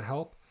certainly going to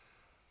help.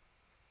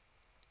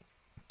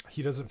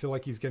 He doesn't feel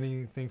like he's getting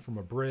anything from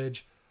a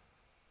bridge.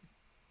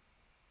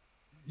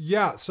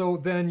 Yeah. So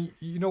then,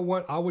 you know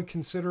what I would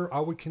consider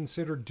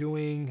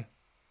doing,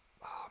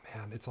 oh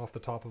man, it's off the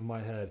top of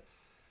my head.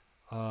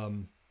 Let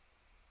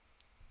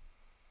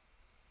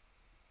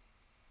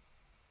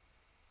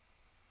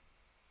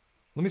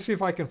me see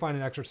if I can find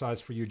an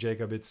exercise for you,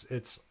 Jacob.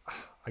 It's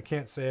I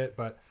can't say it,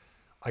 but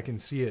I can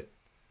see it.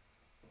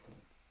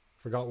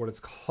 Forgot what it's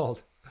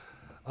called.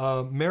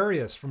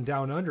 Marius from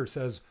Down Under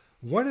says,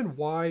 when and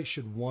why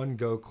should one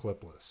go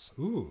clipless?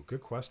 Ooh,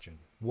 good question.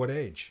 What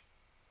age?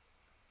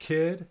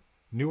 Kid,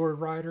 newer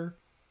rider,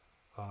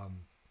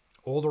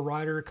 older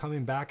rider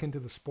coming back into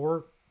the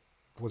sport,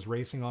 was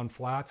racing on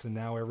flats and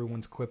now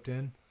everyone's clipped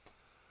in.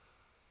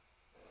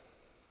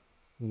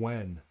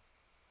 When?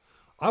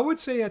 I would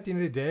say at the end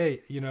of the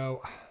day,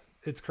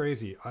 it's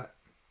crazy.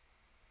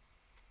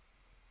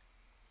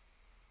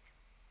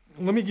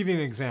 Let me give you an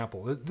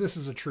example. This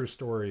is a true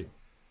story,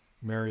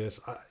 Marius.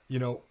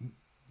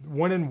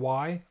 When and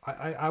why?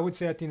 I would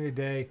say at the end of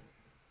the day,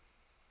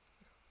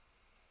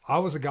 I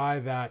was a guy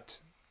that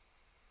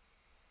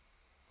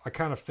I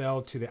kind of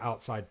fell to the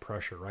outside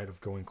pressure, right, of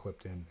going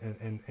clipped in.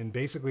 And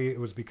basically it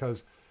was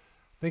because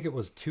I think it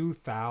was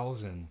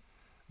 2000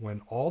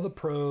 when all the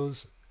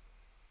pros,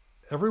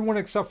 everyone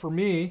except for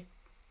me,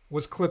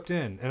 was clipped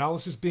in, and I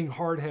was just being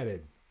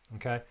hard-headed.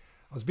 Okay.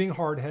 I was being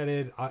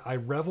hard-headed. I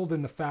reveled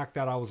in the fact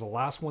that I was the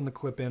last one to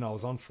clip in. I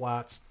was on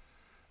flats.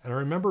 And I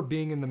remember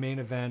being in the main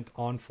event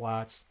on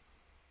flats.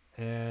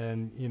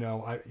 And,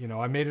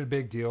 I made it a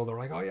big deal. They're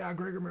like, oh yeah,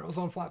 Greg Romero's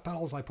on flat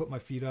pedals. I put my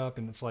feet up,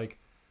 and it's like,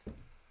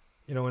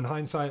 in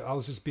hindsight, I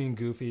was just being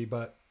goofy,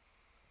 but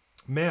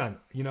man,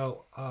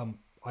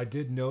 I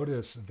did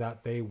notice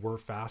that they were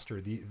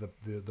faster.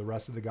 The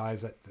rest of the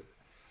guys, that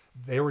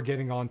they were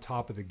getting on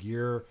top of the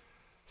gear,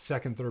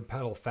 second, third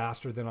pedal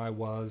faster than I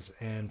was.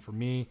 And for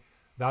me,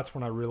 that's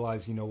when I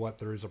realized,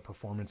 there is a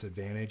performance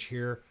advantage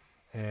here,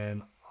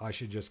 and I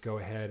should just go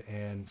ahead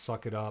and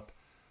suck it up.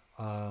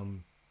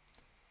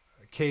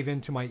 Cave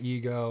into my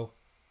ego,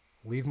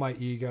 leave my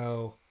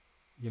ego,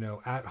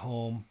 at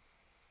home,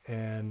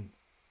 and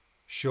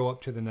show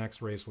up to the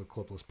next race with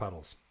clipless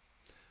pedals.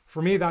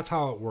 For me, that's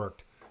how it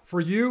worked. For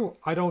you,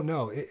 I don't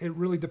know. It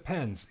really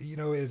depends.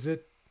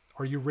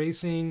 Are you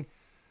racing?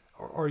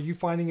 Are you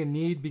finding a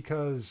need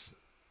because,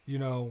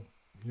 you're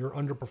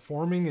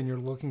underperforming and you're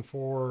looking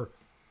for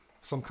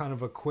some kind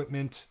of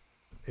equipment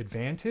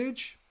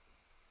advantage?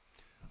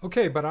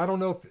 Okay, but I don't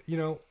know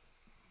if,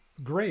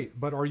 great,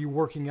 but are you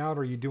working out?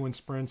 Are you doing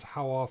sprints?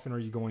 How often are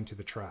you going to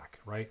the track,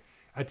 right?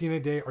 At the end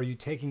of the day, are you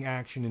taking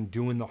action and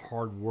doing the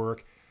hard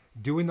work?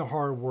 Doing the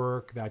hard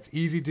work that's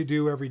easy to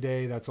do every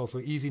day, that's also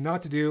easy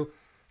not to do,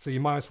 so you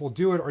might as well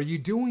do it. Are you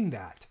doing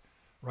that,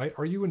 right?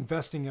 Are you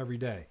investing every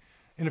day?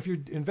 And if you're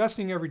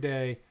investing every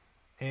day,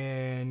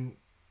 and,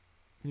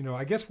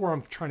 I guess where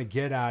I'm trying to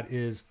get at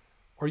is,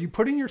 are you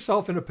putting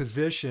yourself in a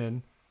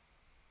position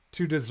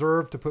to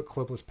deserve to put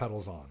clipless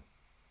pedals on?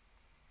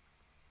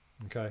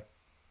 Okay.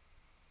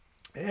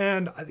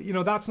 And,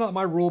 that's not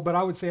my rule, but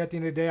I would say at the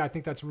end of the day, I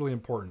think that's really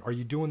important. Are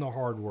you doing the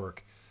hard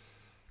work?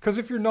 Because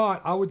if you're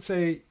not, I would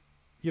say,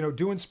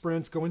 doing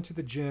sprints, going to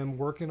the gym,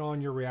 working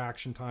on your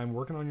reaction time,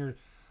 working on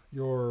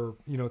your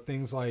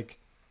things like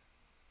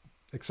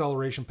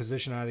acceleration,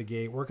 position out of the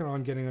gate, working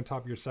on getting on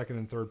top of your second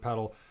and third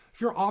pedal.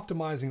 If you're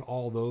optimizing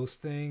all those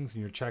things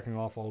and you're checking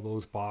off all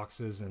those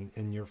boxes,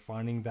 and you're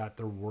finding that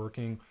they're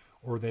working,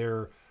 or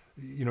they're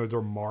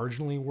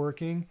marginally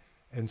working,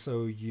 and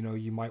so,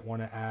 you might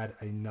want to add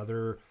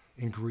another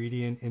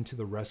ingredient into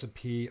the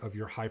recipe of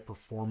your high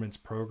performance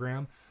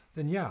program,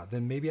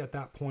 then maybe at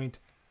that point,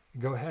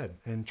 go ahead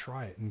and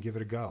try it and give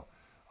it a go.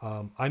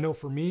 I know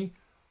for me,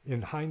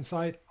 in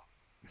hindsight,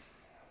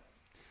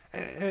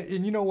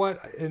 and you know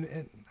what,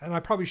 and I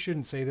probably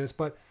shouldn't say this,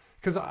 but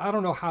because I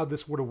don't know how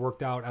this would have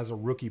worked out as a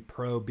rookie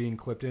pro being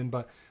clipped in,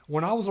 but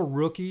when I was a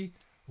rookie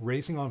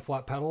racing on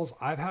flat pedals,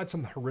 I've had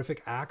some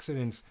horrific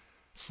accidents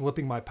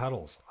slipping my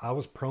pedals. I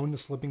was prone to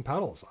slipping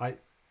pedals. I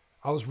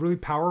was really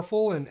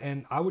powerful,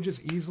 and I would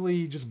just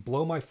easily just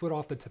blow my foot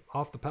off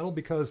the pedal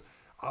because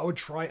I would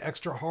try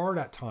extra hard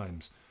at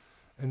times.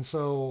 And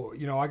so,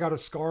 I got a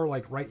scar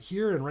like right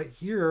here and right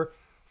here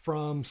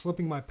from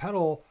slipping my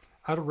pedal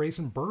at a race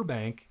in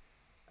Burbank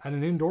at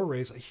an indoor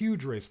race, a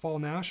huge race, Fall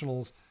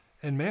Nationals.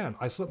 And man,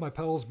 I slipped my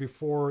pedals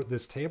before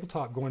this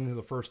tabletop going into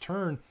the first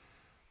turn.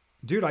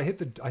 Dude, I hit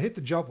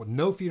the jump with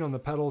no feet on the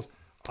pedals.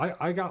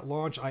 I got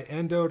launched. I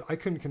endoed. I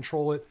couldn't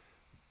control it.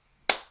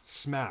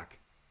 Smack.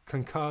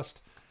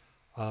 Concussed.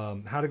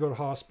 Had to go to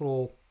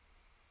hospital.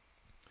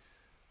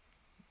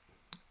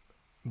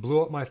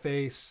 Blew up my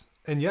face.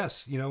 And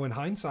yes, in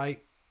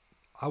hindsight,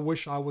 I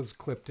wish I was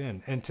clipped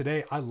in. And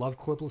today I love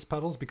clipless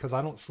pedals because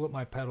I don't slip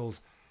my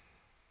pedals.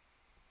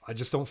 I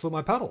just don't slip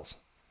my pedals.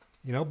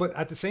 But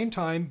at the same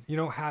time,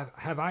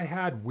 have I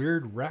had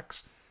weird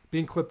wrecks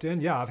being clipped in?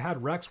 Yeah, I've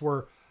had wrecks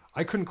where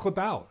I couldn't clip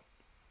out.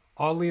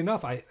 Oddly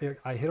enough, I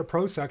hit a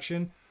pro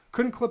section,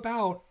 couldn't clip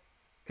out,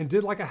 and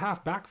did like a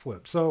half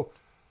backflip. So,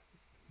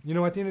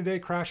 at the end of the day,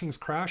 crashing is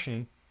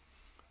crashing.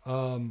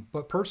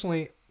 But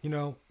personally,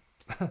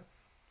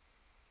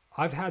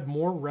 I've had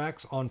more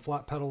wrecks on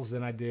flat pedals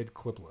than I did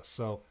clipless.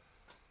 So,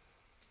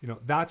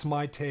 that's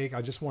my take.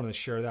 I just wanted to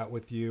share that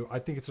with you. I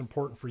think it's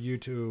important for you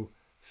to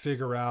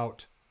figure it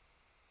out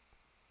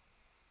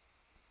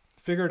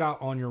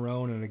on your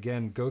own. And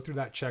again, go through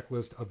that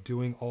checklist of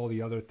doing all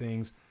the other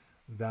things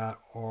that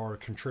are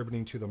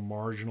contributing to the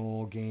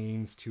marginal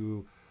gains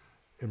to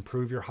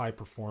improve your high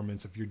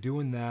performance. If you're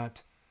doing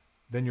that,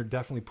 then you're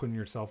definitely putting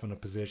yourself in a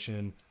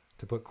position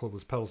to put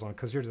clipless pedals on.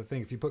 Because here's the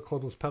thing, if you put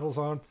clipless pedals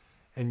on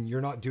and you're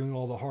not doing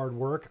all the hard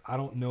work, I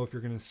don't know if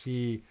you're going to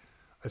see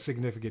a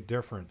significant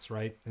difference,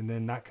 right? And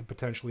then that could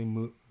potentially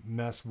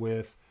mess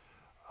with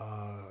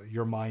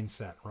your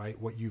mindset, right?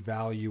 What you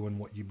value and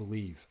what you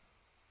believe.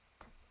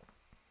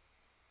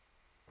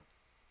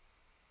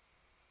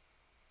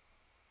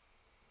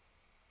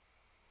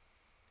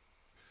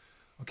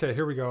 Okay,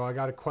 here we go. I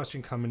got a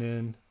question coming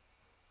in.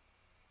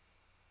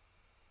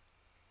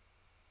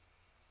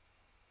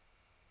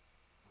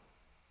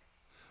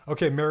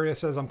 Okay, Maria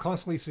says, I'm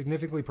constantly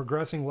significantly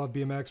progressing, love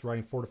BMX,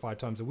 riding 4 to 5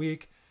 times a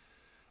week,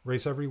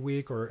 race every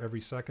week or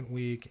every second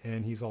week,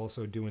 and he's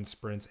also doing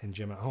sprints and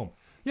gym at home.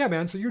 Yeah,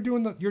 man, so you're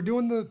doing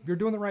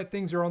the right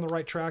things, you're on the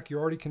right track,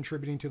 you're already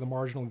contributing to the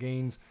marginal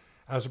gains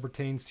as it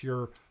pertains to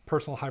your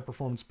personal high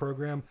performance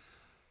program.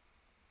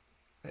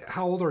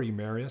 How old are you,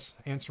 Marius?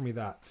 Answer me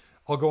that.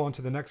 I'll go on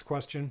to the next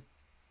question.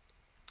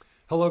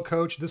 Hello,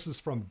 coach. This is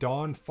from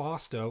Don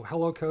Fausto.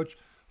 Hello, coach.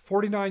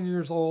 49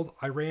 years old.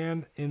 I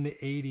ran in the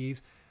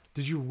 80s.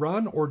 Did you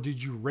run or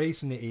did you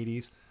race in the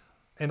 80s?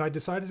 And I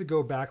decided to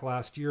go back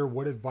last year.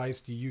 What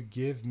advice do you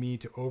give me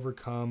to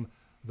overcome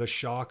the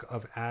shock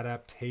of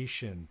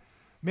adaptation?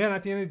 Man,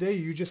 at the end of the day,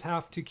 you just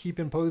have to keep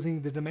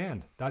imposing the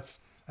demand. That's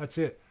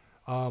it.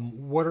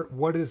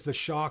 What is the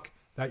shock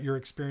that you're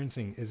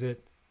experiencing? Is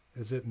it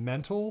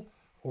mental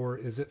or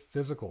is it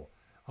physical?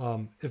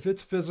 If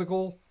it's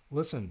physical,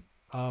 listen,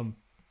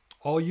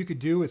 all you could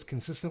do is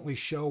consistently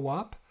show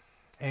up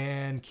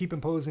and keep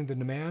imposing the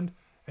demand,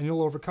 and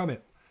you'll overcome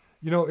it.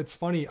 You know, it's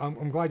funny.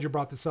 I'm glad you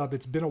brought this up.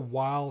 It's been a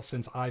while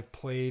since I've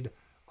played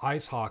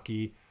ice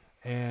hockey,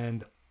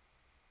 and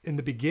in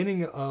the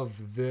beginning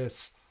of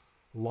this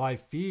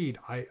live feed,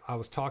 I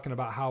was talking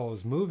about how I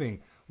was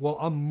moving. Well,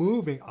 I'm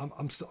moving.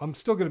 I'm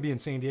still going to be in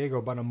San Diego,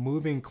 but I'm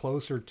moving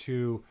closer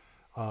to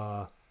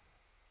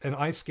an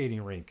ice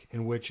skating rink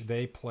in which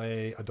they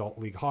play adult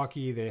league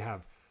hockey. They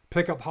have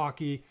pickup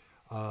hockey,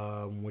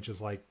 which is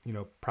like, you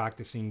know,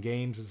 practicing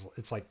games.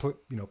 It's like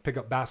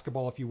pickup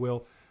basketball, if you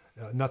will.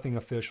 Nothing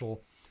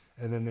official.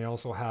 And then they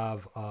also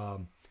have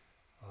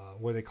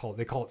what they call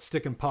it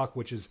stick and puck,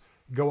 which is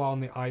go out on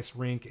the ice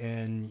rink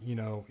and, you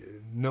know,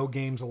 no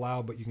games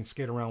allowed, but you can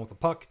skate around with a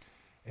puck.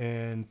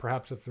 And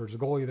perhaps if there's a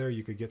goalie there,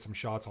 you could get some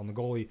shots on the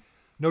goalie.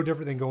 No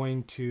different than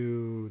going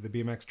to the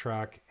BMX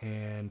track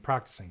and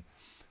practicing.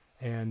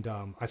 And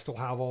I still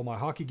have all my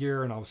hockey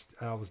gear, and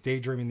I was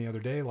daydreaming the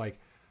other day, like,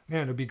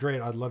 man, it'd be great.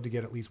 I'd love to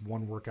get at least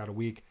one workout a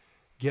week,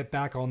 get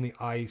back on the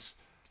ice,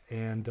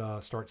 and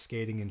start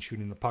skating and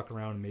shooting the puck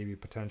around, and maybe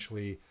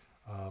potentially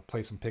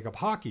play some pickup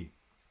hockey.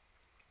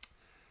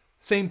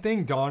 Same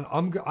thing, Don.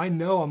 I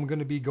know I'm going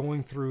to be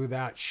going through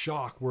that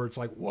shock where it's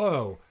like,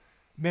 whoa,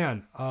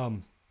 man,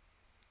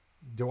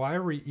 do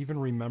I even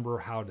remember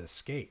how to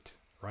skate,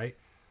 right?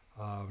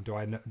 Do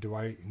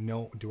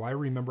I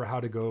remember how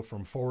to go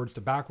from forwards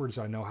to backwards?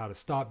 Do I know how to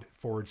stop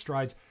forward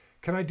strides?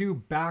 Can I do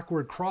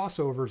backward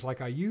crossovers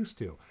like I used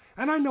to?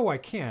 And I know I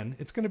can.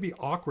 It's going to be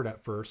awkward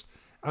at first.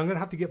 I'm going to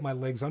have to get my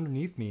legs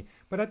underneath me.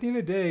 But at the end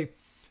of the day,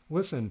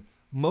 listen,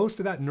 most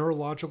of that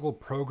neurological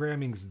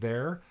programming's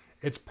there.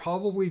 It's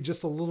probably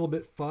just a little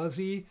bit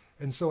fuzzy.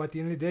 And so at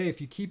the end of the day,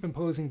 if you keep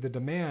imposing the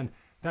demand,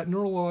 that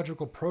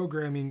neurological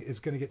programming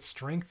is going to get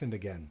strengthened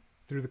again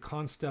through the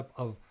concept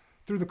of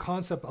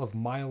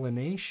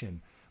myelination.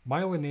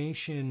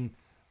 Myelination,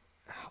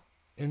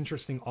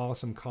 interesting,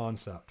 awesome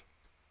concept.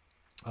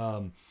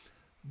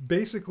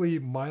 Basically,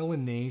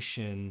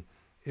 myelination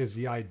is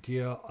the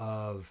idea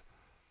of,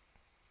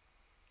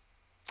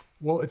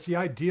 it's the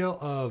idea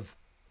of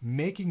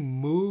making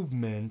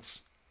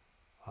movements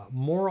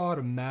more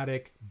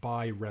automatic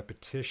by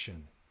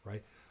repetition,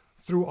 right?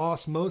 Through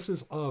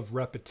osmosis of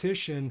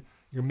repetition,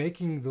 you're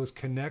making those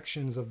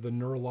connections of the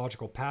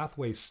neurological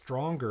pathways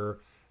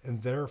stronger,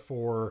 and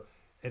therefore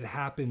it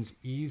happens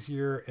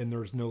easier, and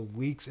there's no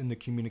leaks in the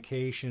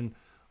communication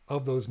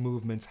of those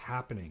movements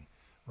happening,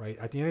 right?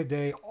 At the end of the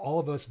day, all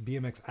of us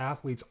BMX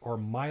athletes are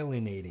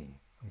myelinating,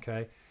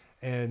 okay?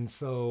 And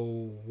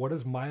so what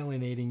does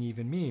myelinating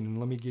even mean? And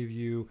let me give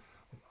you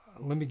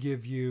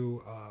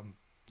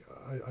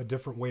a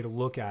different way to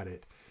look at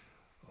it.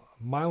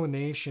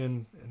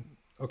 Myelination,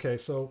 okay,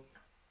 so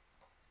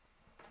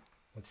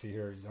let's see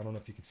here. I don't know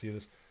if you can see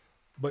this,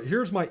 but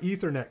here's my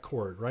Ethernet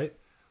cord, right?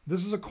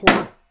 This is a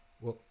cord.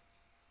 Well,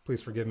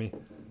 please forgive me,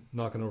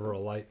 knocking over a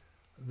light.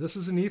 This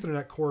is an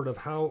Ethernet cord of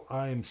how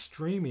I'm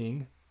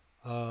streaming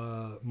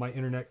my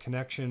internet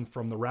connection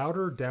from the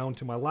router down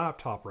to my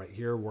laptop right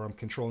here where I'm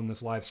controlling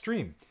this live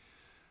stream.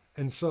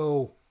 And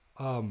so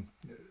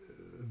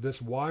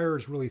this wire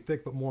is really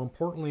thick, but more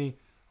importantly,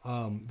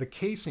 the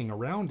casing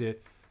around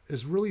it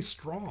is really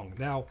strong.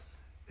 Now,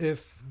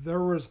 if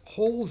there was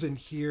holes in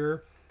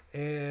here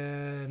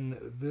and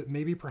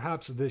maybe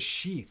perhaps the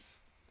sheath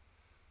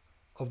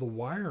of the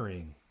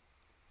wiring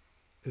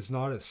is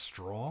not as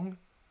strong,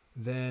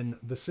 then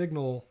the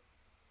signal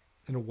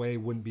in a way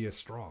wouldn't be as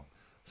strong.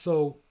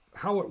 So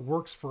how it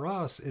works for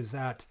us is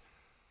that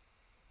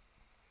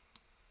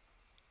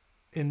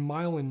in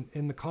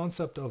the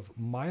concept of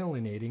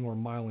myelinating or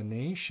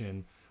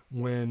myelination,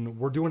 when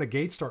we're doing a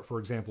gate start, for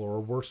example, or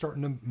we're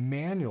starting a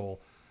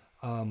manual,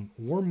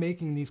 we're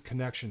making these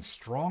connections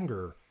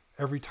stronger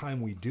every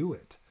time we do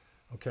it.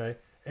 Okay.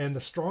 And the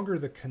stronger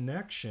the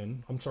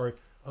connection,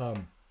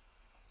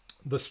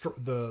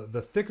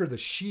 the thicker the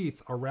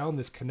sheath around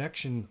this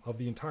connection of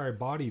the entire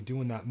body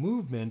doing that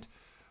movement,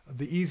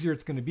 the easier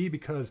it's going to be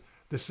because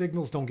the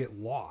signals don't get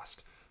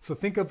lost. So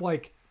think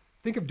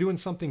of doing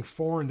something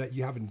foreign that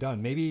you haven't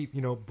done. Maybe,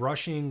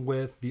 brushing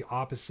with the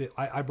opposite.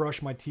 I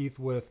brush my teeth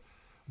with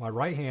my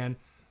right hand.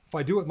 If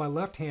I do it with my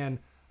left hand,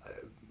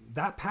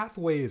 that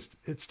pathway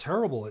it's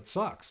terrible. It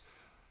sucks.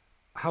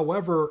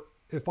 However,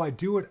 if I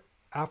do it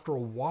after a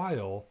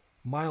while,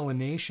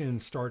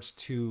 myelination starts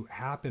to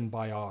happen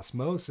by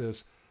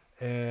osmosis,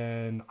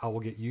 and I will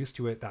get used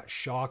to it. That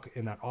shock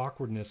and that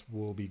awkwardness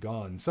will be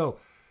gone. So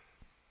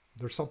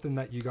there's something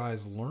that you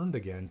guys learned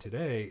again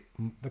today,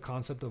 the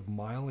concept of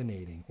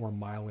myelinating or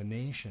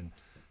myelination.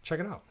 Check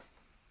it out.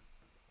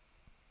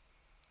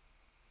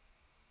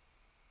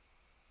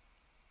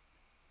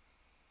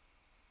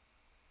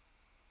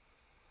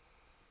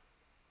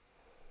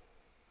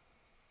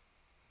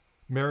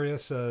 Maria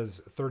says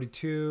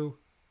 32,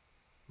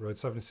 rode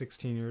 7 to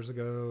 16 years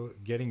ago,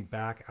 getting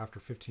back after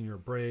 15-year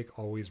break,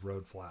 always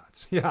rode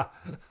flats. Yeah,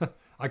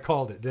 I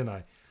called it,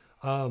 didn't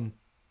I?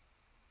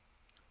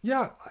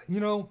 Yeah,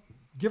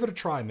 give it a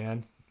try,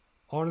 man.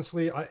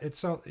 Honestly,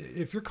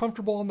 if you're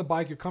comfortable on the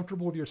bike, you're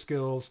comfortable with your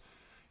skills,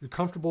 you're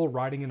comfortable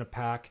riding in a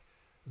pack,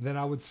 then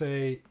I would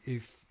say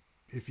if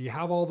you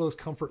have all those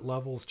comfort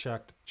levels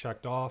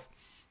checked off,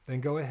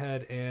 then go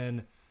ahead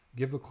and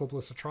give the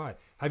clipless a try.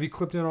 Have you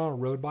clipped in on a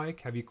road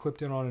bike? Have you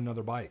clipped in on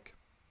another bike?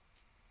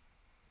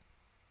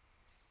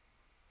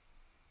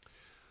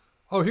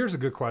 Oh, here's a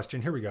good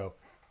question. Here we go.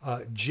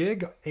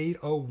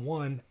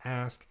 Jig801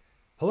 asked,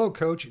 hello,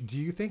 coach. Do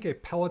you think a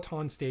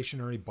Peloton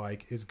stationary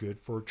bike is good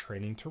for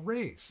training to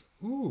race?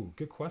 Ooh,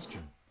 good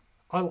question.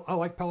 I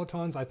like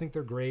Pelotons. I think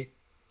they're great.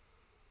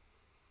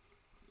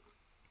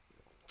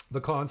 The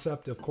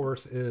concept, of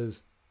course,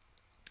 is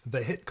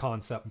the HIIT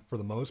concept for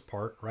the most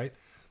part, right?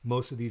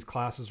 Most of these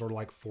classes are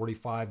like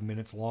 45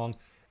 minutes long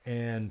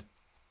and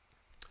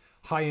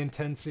high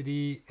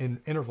intensity and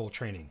interval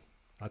training.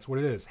 That's what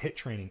it is. HIIT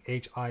training,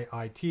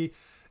 HIIT.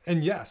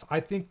 And yes,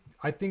 I think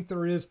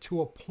there is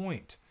to a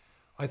point.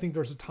 I think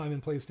there's a time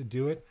and place to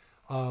do it.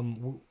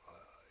 In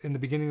the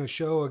beginning of the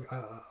show,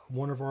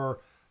 one of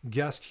our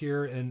guests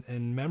here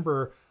and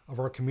member of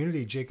our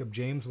community, Jacob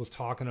James, was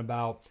talking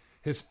about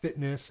his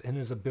fitness and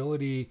his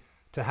ability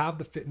to have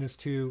the fitness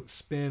to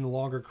spin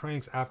longer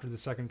cranks after the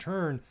second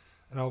turn.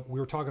 And we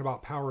were talking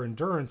about power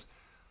endurance.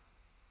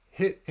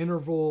 HIIT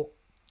interval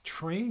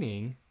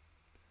training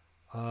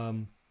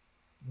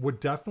would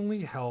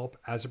definitely help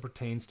as it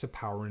pertains to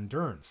power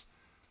endurance.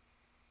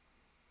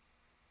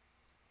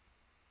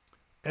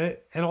 And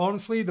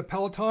honestly, the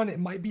Peloton, it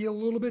might be a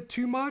little bit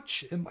too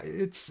much.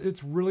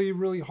 It's really,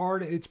 really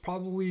hard. It's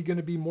probably going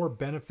to be more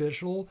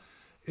beneficial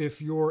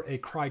if you're a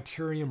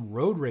criterium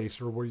road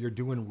racer where you're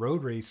doing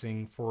road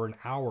racing for an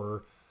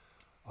hour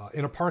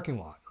in a parking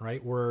lot,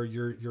 right? Where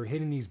you're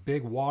hitting these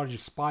big wattage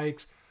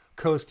spikes,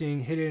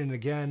 coasting, hitting it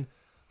again.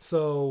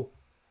 So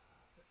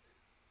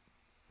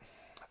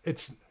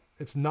it's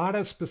not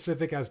as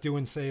specific as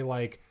doing, say,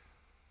 like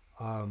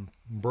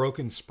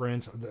broken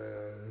sprints.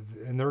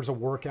 And there's a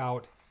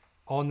workout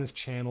on this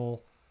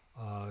channel.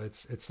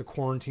 It's the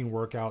quarantine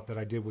workout that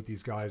I did with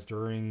these guys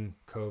during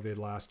COVID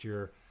last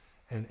year.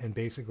 And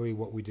basically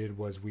what we did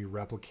was we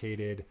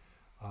replicated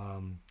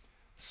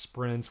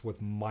sprints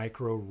with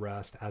micro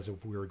rest as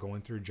if we were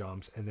going through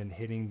jumps and then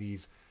hitting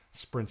these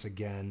sprints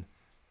again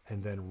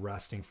and then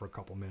resting for a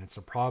couple minutes.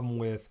 The problem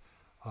with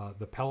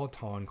the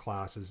Peloton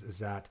classes is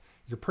that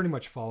you're pretty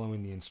much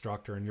following the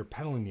instructor and you're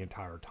pedaling the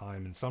entire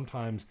time. And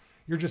sometimes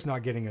you're just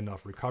not getting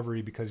enough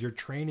recovery because you're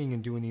training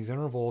and doing these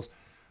intervals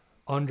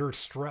under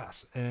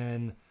stress.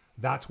 And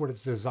that's what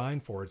it's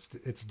designed for.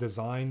 It's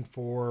designed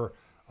for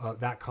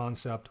that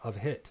concept of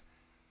HIIT,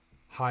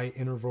 high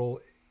interval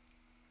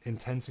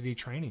intensity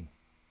training.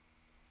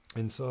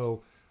 And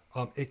so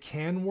it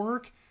can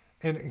work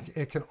and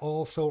it can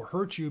also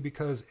hurt you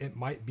because it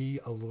might be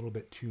a little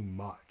bit too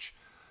much.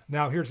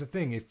 Now, here's the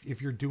thing.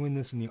 If you're doing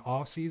this in the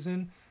off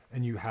season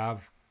and you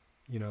have,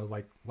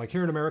 like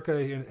here in America,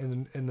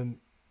 in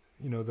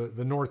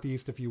the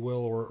Northeast, if you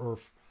will, or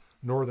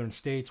northern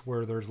states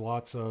where there's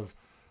lots of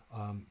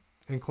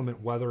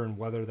inclement weather and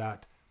weather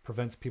that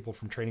prevents people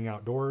from training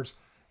outdoors,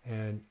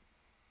 and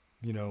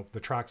the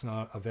track's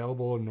not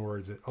available, nor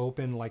is it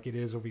open like it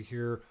is over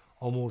here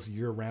almost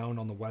year round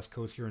on the West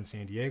Coast here in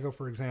San Diego,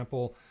 for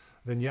example,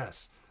 then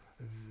yes,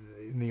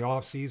 in the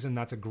off season,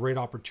 that's a great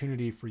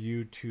opportunity for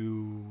you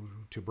to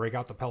break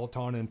out the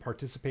Peloton and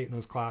participate in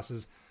those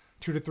classes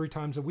 2 to 3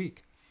 times a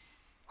week.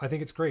 I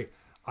think it's great.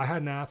 I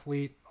had I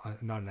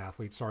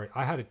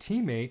had a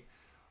teammate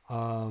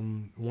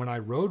when I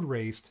road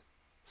raced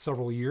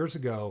several years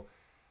ago,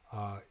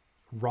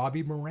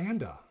 Robbie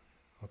Miranda,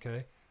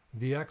 okay?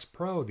 The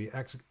ex-pro, the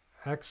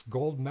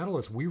ex-gold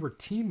medalist. We were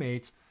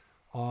teammates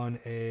on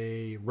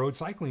a road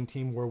cycling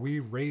team where we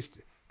raced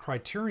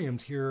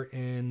criteriums here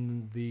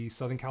in the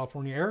Southern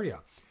California area.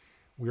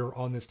 We were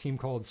on this team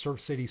called Surf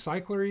City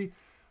Cyclery.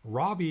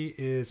 Robbie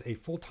is a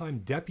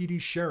full-time deputy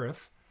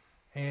sheriff,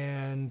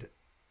 and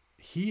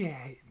he,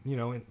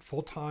 in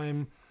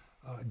full-time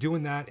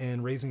doing that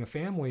and raising a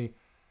family,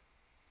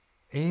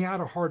 and he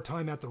had a hard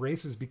time at the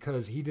races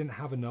because he didn't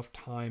have enough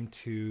time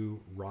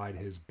to ride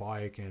his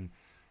bike. And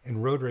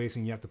in road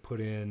racing, you have to put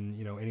in,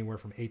 anywhere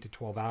from 8 to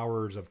 12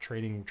 hours of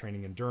training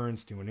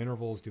endurance, doing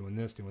intervals, doing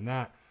this, doing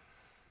that.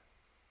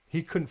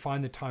 He couldn't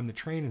find the time to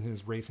train and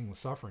his racing was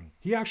suffering.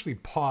 He actually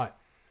bought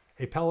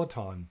a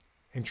Peloton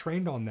and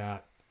trained on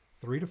that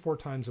 3 to 4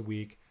 times a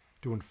week,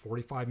 doing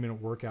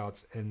 45-minute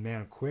workouts. And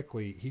man,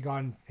 quickly, he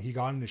got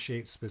into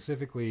shape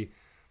specifically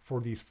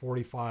for these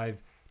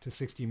 45 to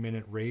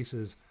 60-minute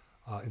races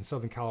in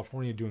Southern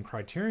California doing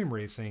criterium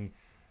racing.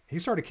 he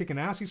started kicking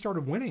ass. He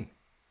started winning.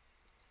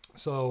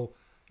 So,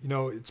 you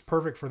know, it's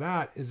perfect for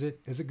that. Is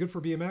it good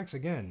for BMX?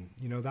 Again,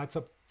 you know, that's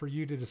up for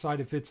you to decide.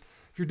 If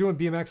you're doing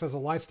BMX as a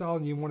lifestyle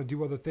and you want to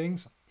do other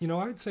things, you know,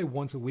 I'd say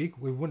once a week,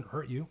 it wouldn't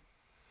hurt you.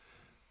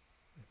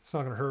 It's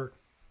not going to hurt.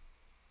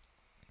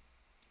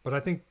 But I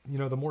think, you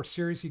know, the more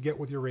serious you get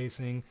with your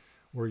racing,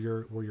 where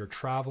you're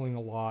traveling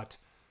a lot,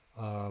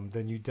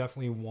 then you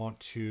definitely want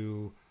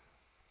to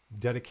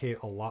dedicate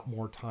a lot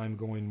more time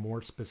going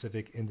more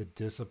specific in the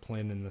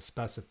discipline and the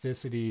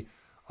specificity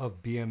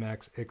of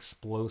BMX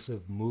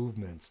explosive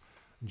movements,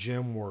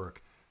 gym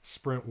work,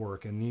 sprint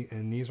work, and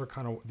these are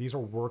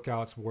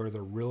workouts where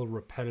they're real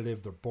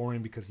repetitive, they're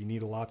boring because you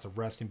need lots of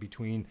rest in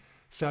between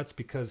sets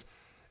because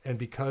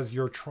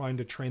you're trying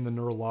to train the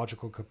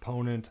neurological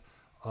component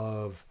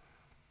of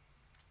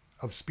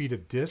speed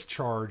of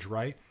discharge,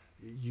 right?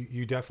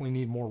 You definitely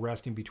need more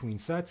rest in between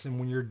sets, and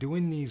when you're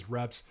doing these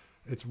reps,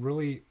 it's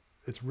really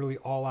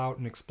all out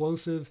and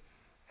explosive,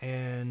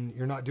 and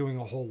you're not doing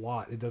a whole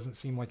lot. It doesn't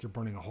seem like you're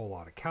burning a whole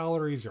lot of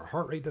calories. Your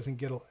heart rate doesn't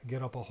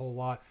get up a whole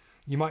lot.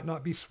 You might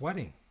not be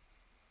sweating.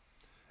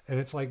 And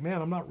it's like,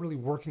 man, I'm not really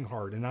working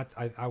hard. And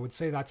I would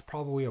say that's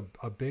probably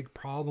a big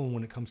problem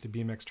when it comes to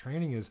BMX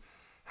training, is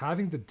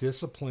having the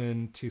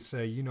discipline to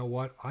say, you know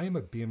what, I am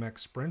a BMX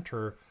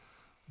sprinter,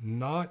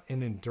 not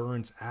an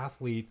endurance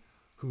athlete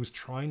who's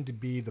trying to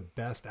be the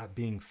best at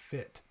being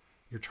fit.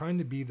 You're trying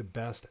to be the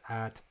best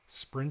at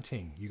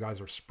sprinting. You guys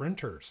are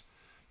sprinters.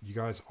 You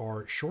guys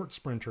are short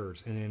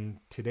sprinters. And in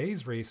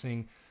today's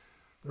racing,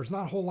 there's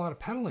not a whole lot of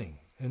pedaling.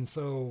 And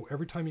so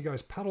every time you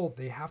guys pedal,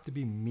 they have to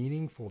be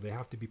meaningful. They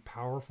have to be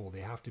powerful.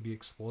 They have to be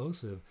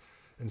explosive.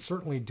 And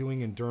certainly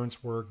doing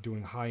endurance work,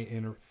 doing high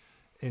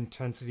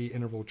intensity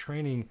interval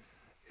training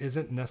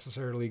isn't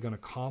necessarily going to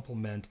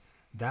complement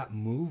that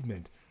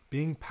movement.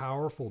 Being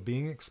powerful,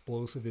 being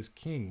explosive is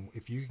king.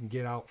 If you can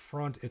get out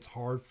front, it's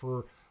hard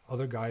for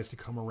other guys to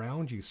come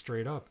around you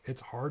straight up.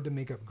 It's hard to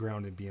make up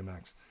ground in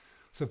BMX.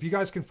 So if you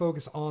guys can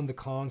focus on the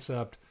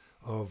concept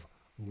of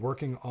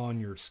working on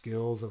your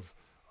skills of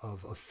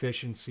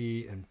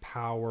efficiency and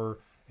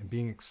power and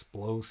being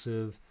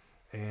explosive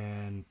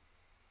and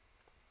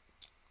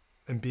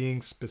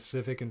being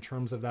specific in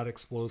terms of that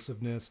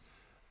explosiveness,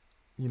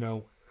 you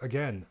know,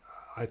 again,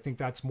 I think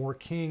that's more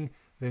king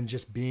than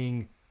just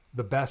being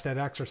the best at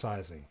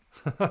exercising.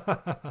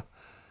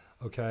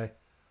 Okay.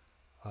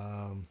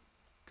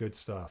 Good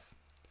stuff.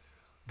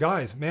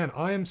 Guys, man,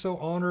 I am so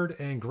honored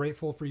and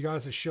grateful for you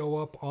guys to show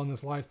up on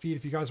this live feed.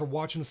 If you guys are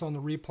watching this on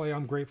the replay,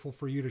 I'm grateful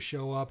for you to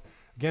show up.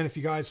 Again, if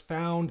you guys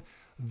found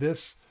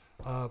this,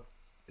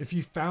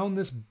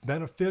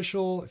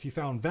 beneficial, if you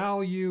found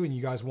value and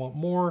you guys want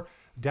more,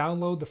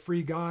 download the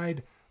free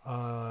guide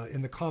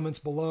in the comments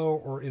below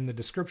or in the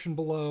description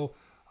below.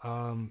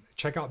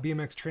 Check out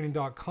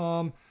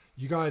bmxtraining.com.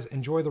 You guys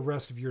enjoy the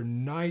rest of your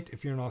night.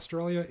 If you're in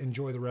Australia,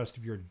 enjoy the rest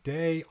of your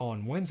day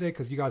on Wednesday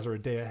because you guys are a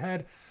day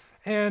ahead.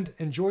 And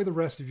enjoy the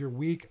rest of your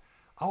week.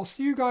 I'll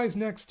see you guys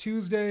next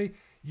Tuesday.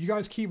 You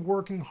guys keep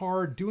working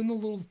hard, doing the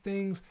little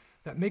things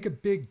that make a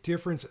big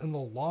difference in the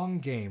long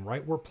game,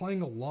 right? We're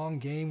playing a long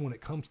game when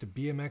it comes to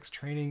BMX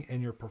training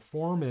and your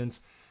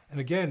performance. And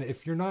again,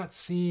 if you're not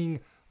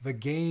seeing the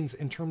gains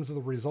in terms of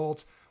the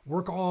results,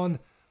 work on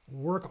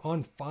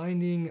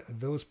finding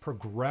those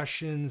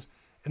progressions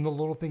in the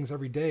little things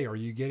every day. Are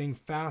you getting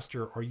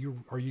faster? Are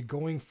you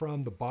going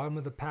from the bottom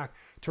of the pack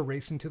to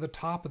racing to the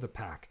top of the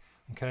pack?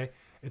 Okay.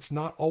 It's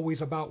not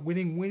always about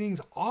winning. Winning's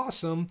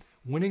awesome.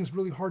 Winning's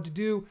really hard to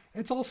do.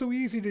 It's also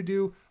easy to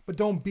do, but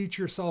don't beat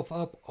yourself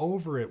up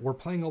over it. We're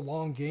playing a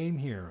long game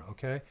here,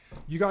 okay?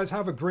 You guys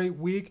have a great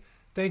week.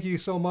 Thank you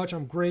so much.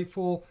 I'm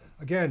grateful.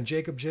 Again,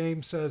 Jacob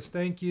James says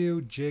thank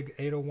you.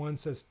 Jig801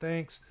 says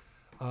thanks.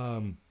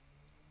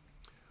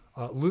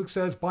 Luke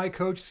says, bye,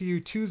 coach. See you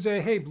Tuesday.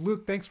 Hey,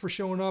 Luke, thanks for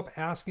showing up,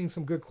 asking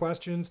some good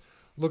questions.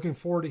 Looking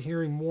forward to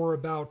hearing more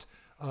about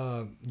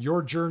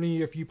your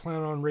journey if you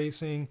plan on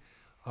racing.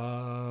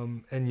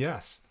 And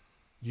yes,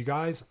 you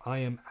guys, I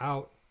am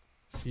out.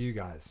 See you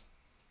guys.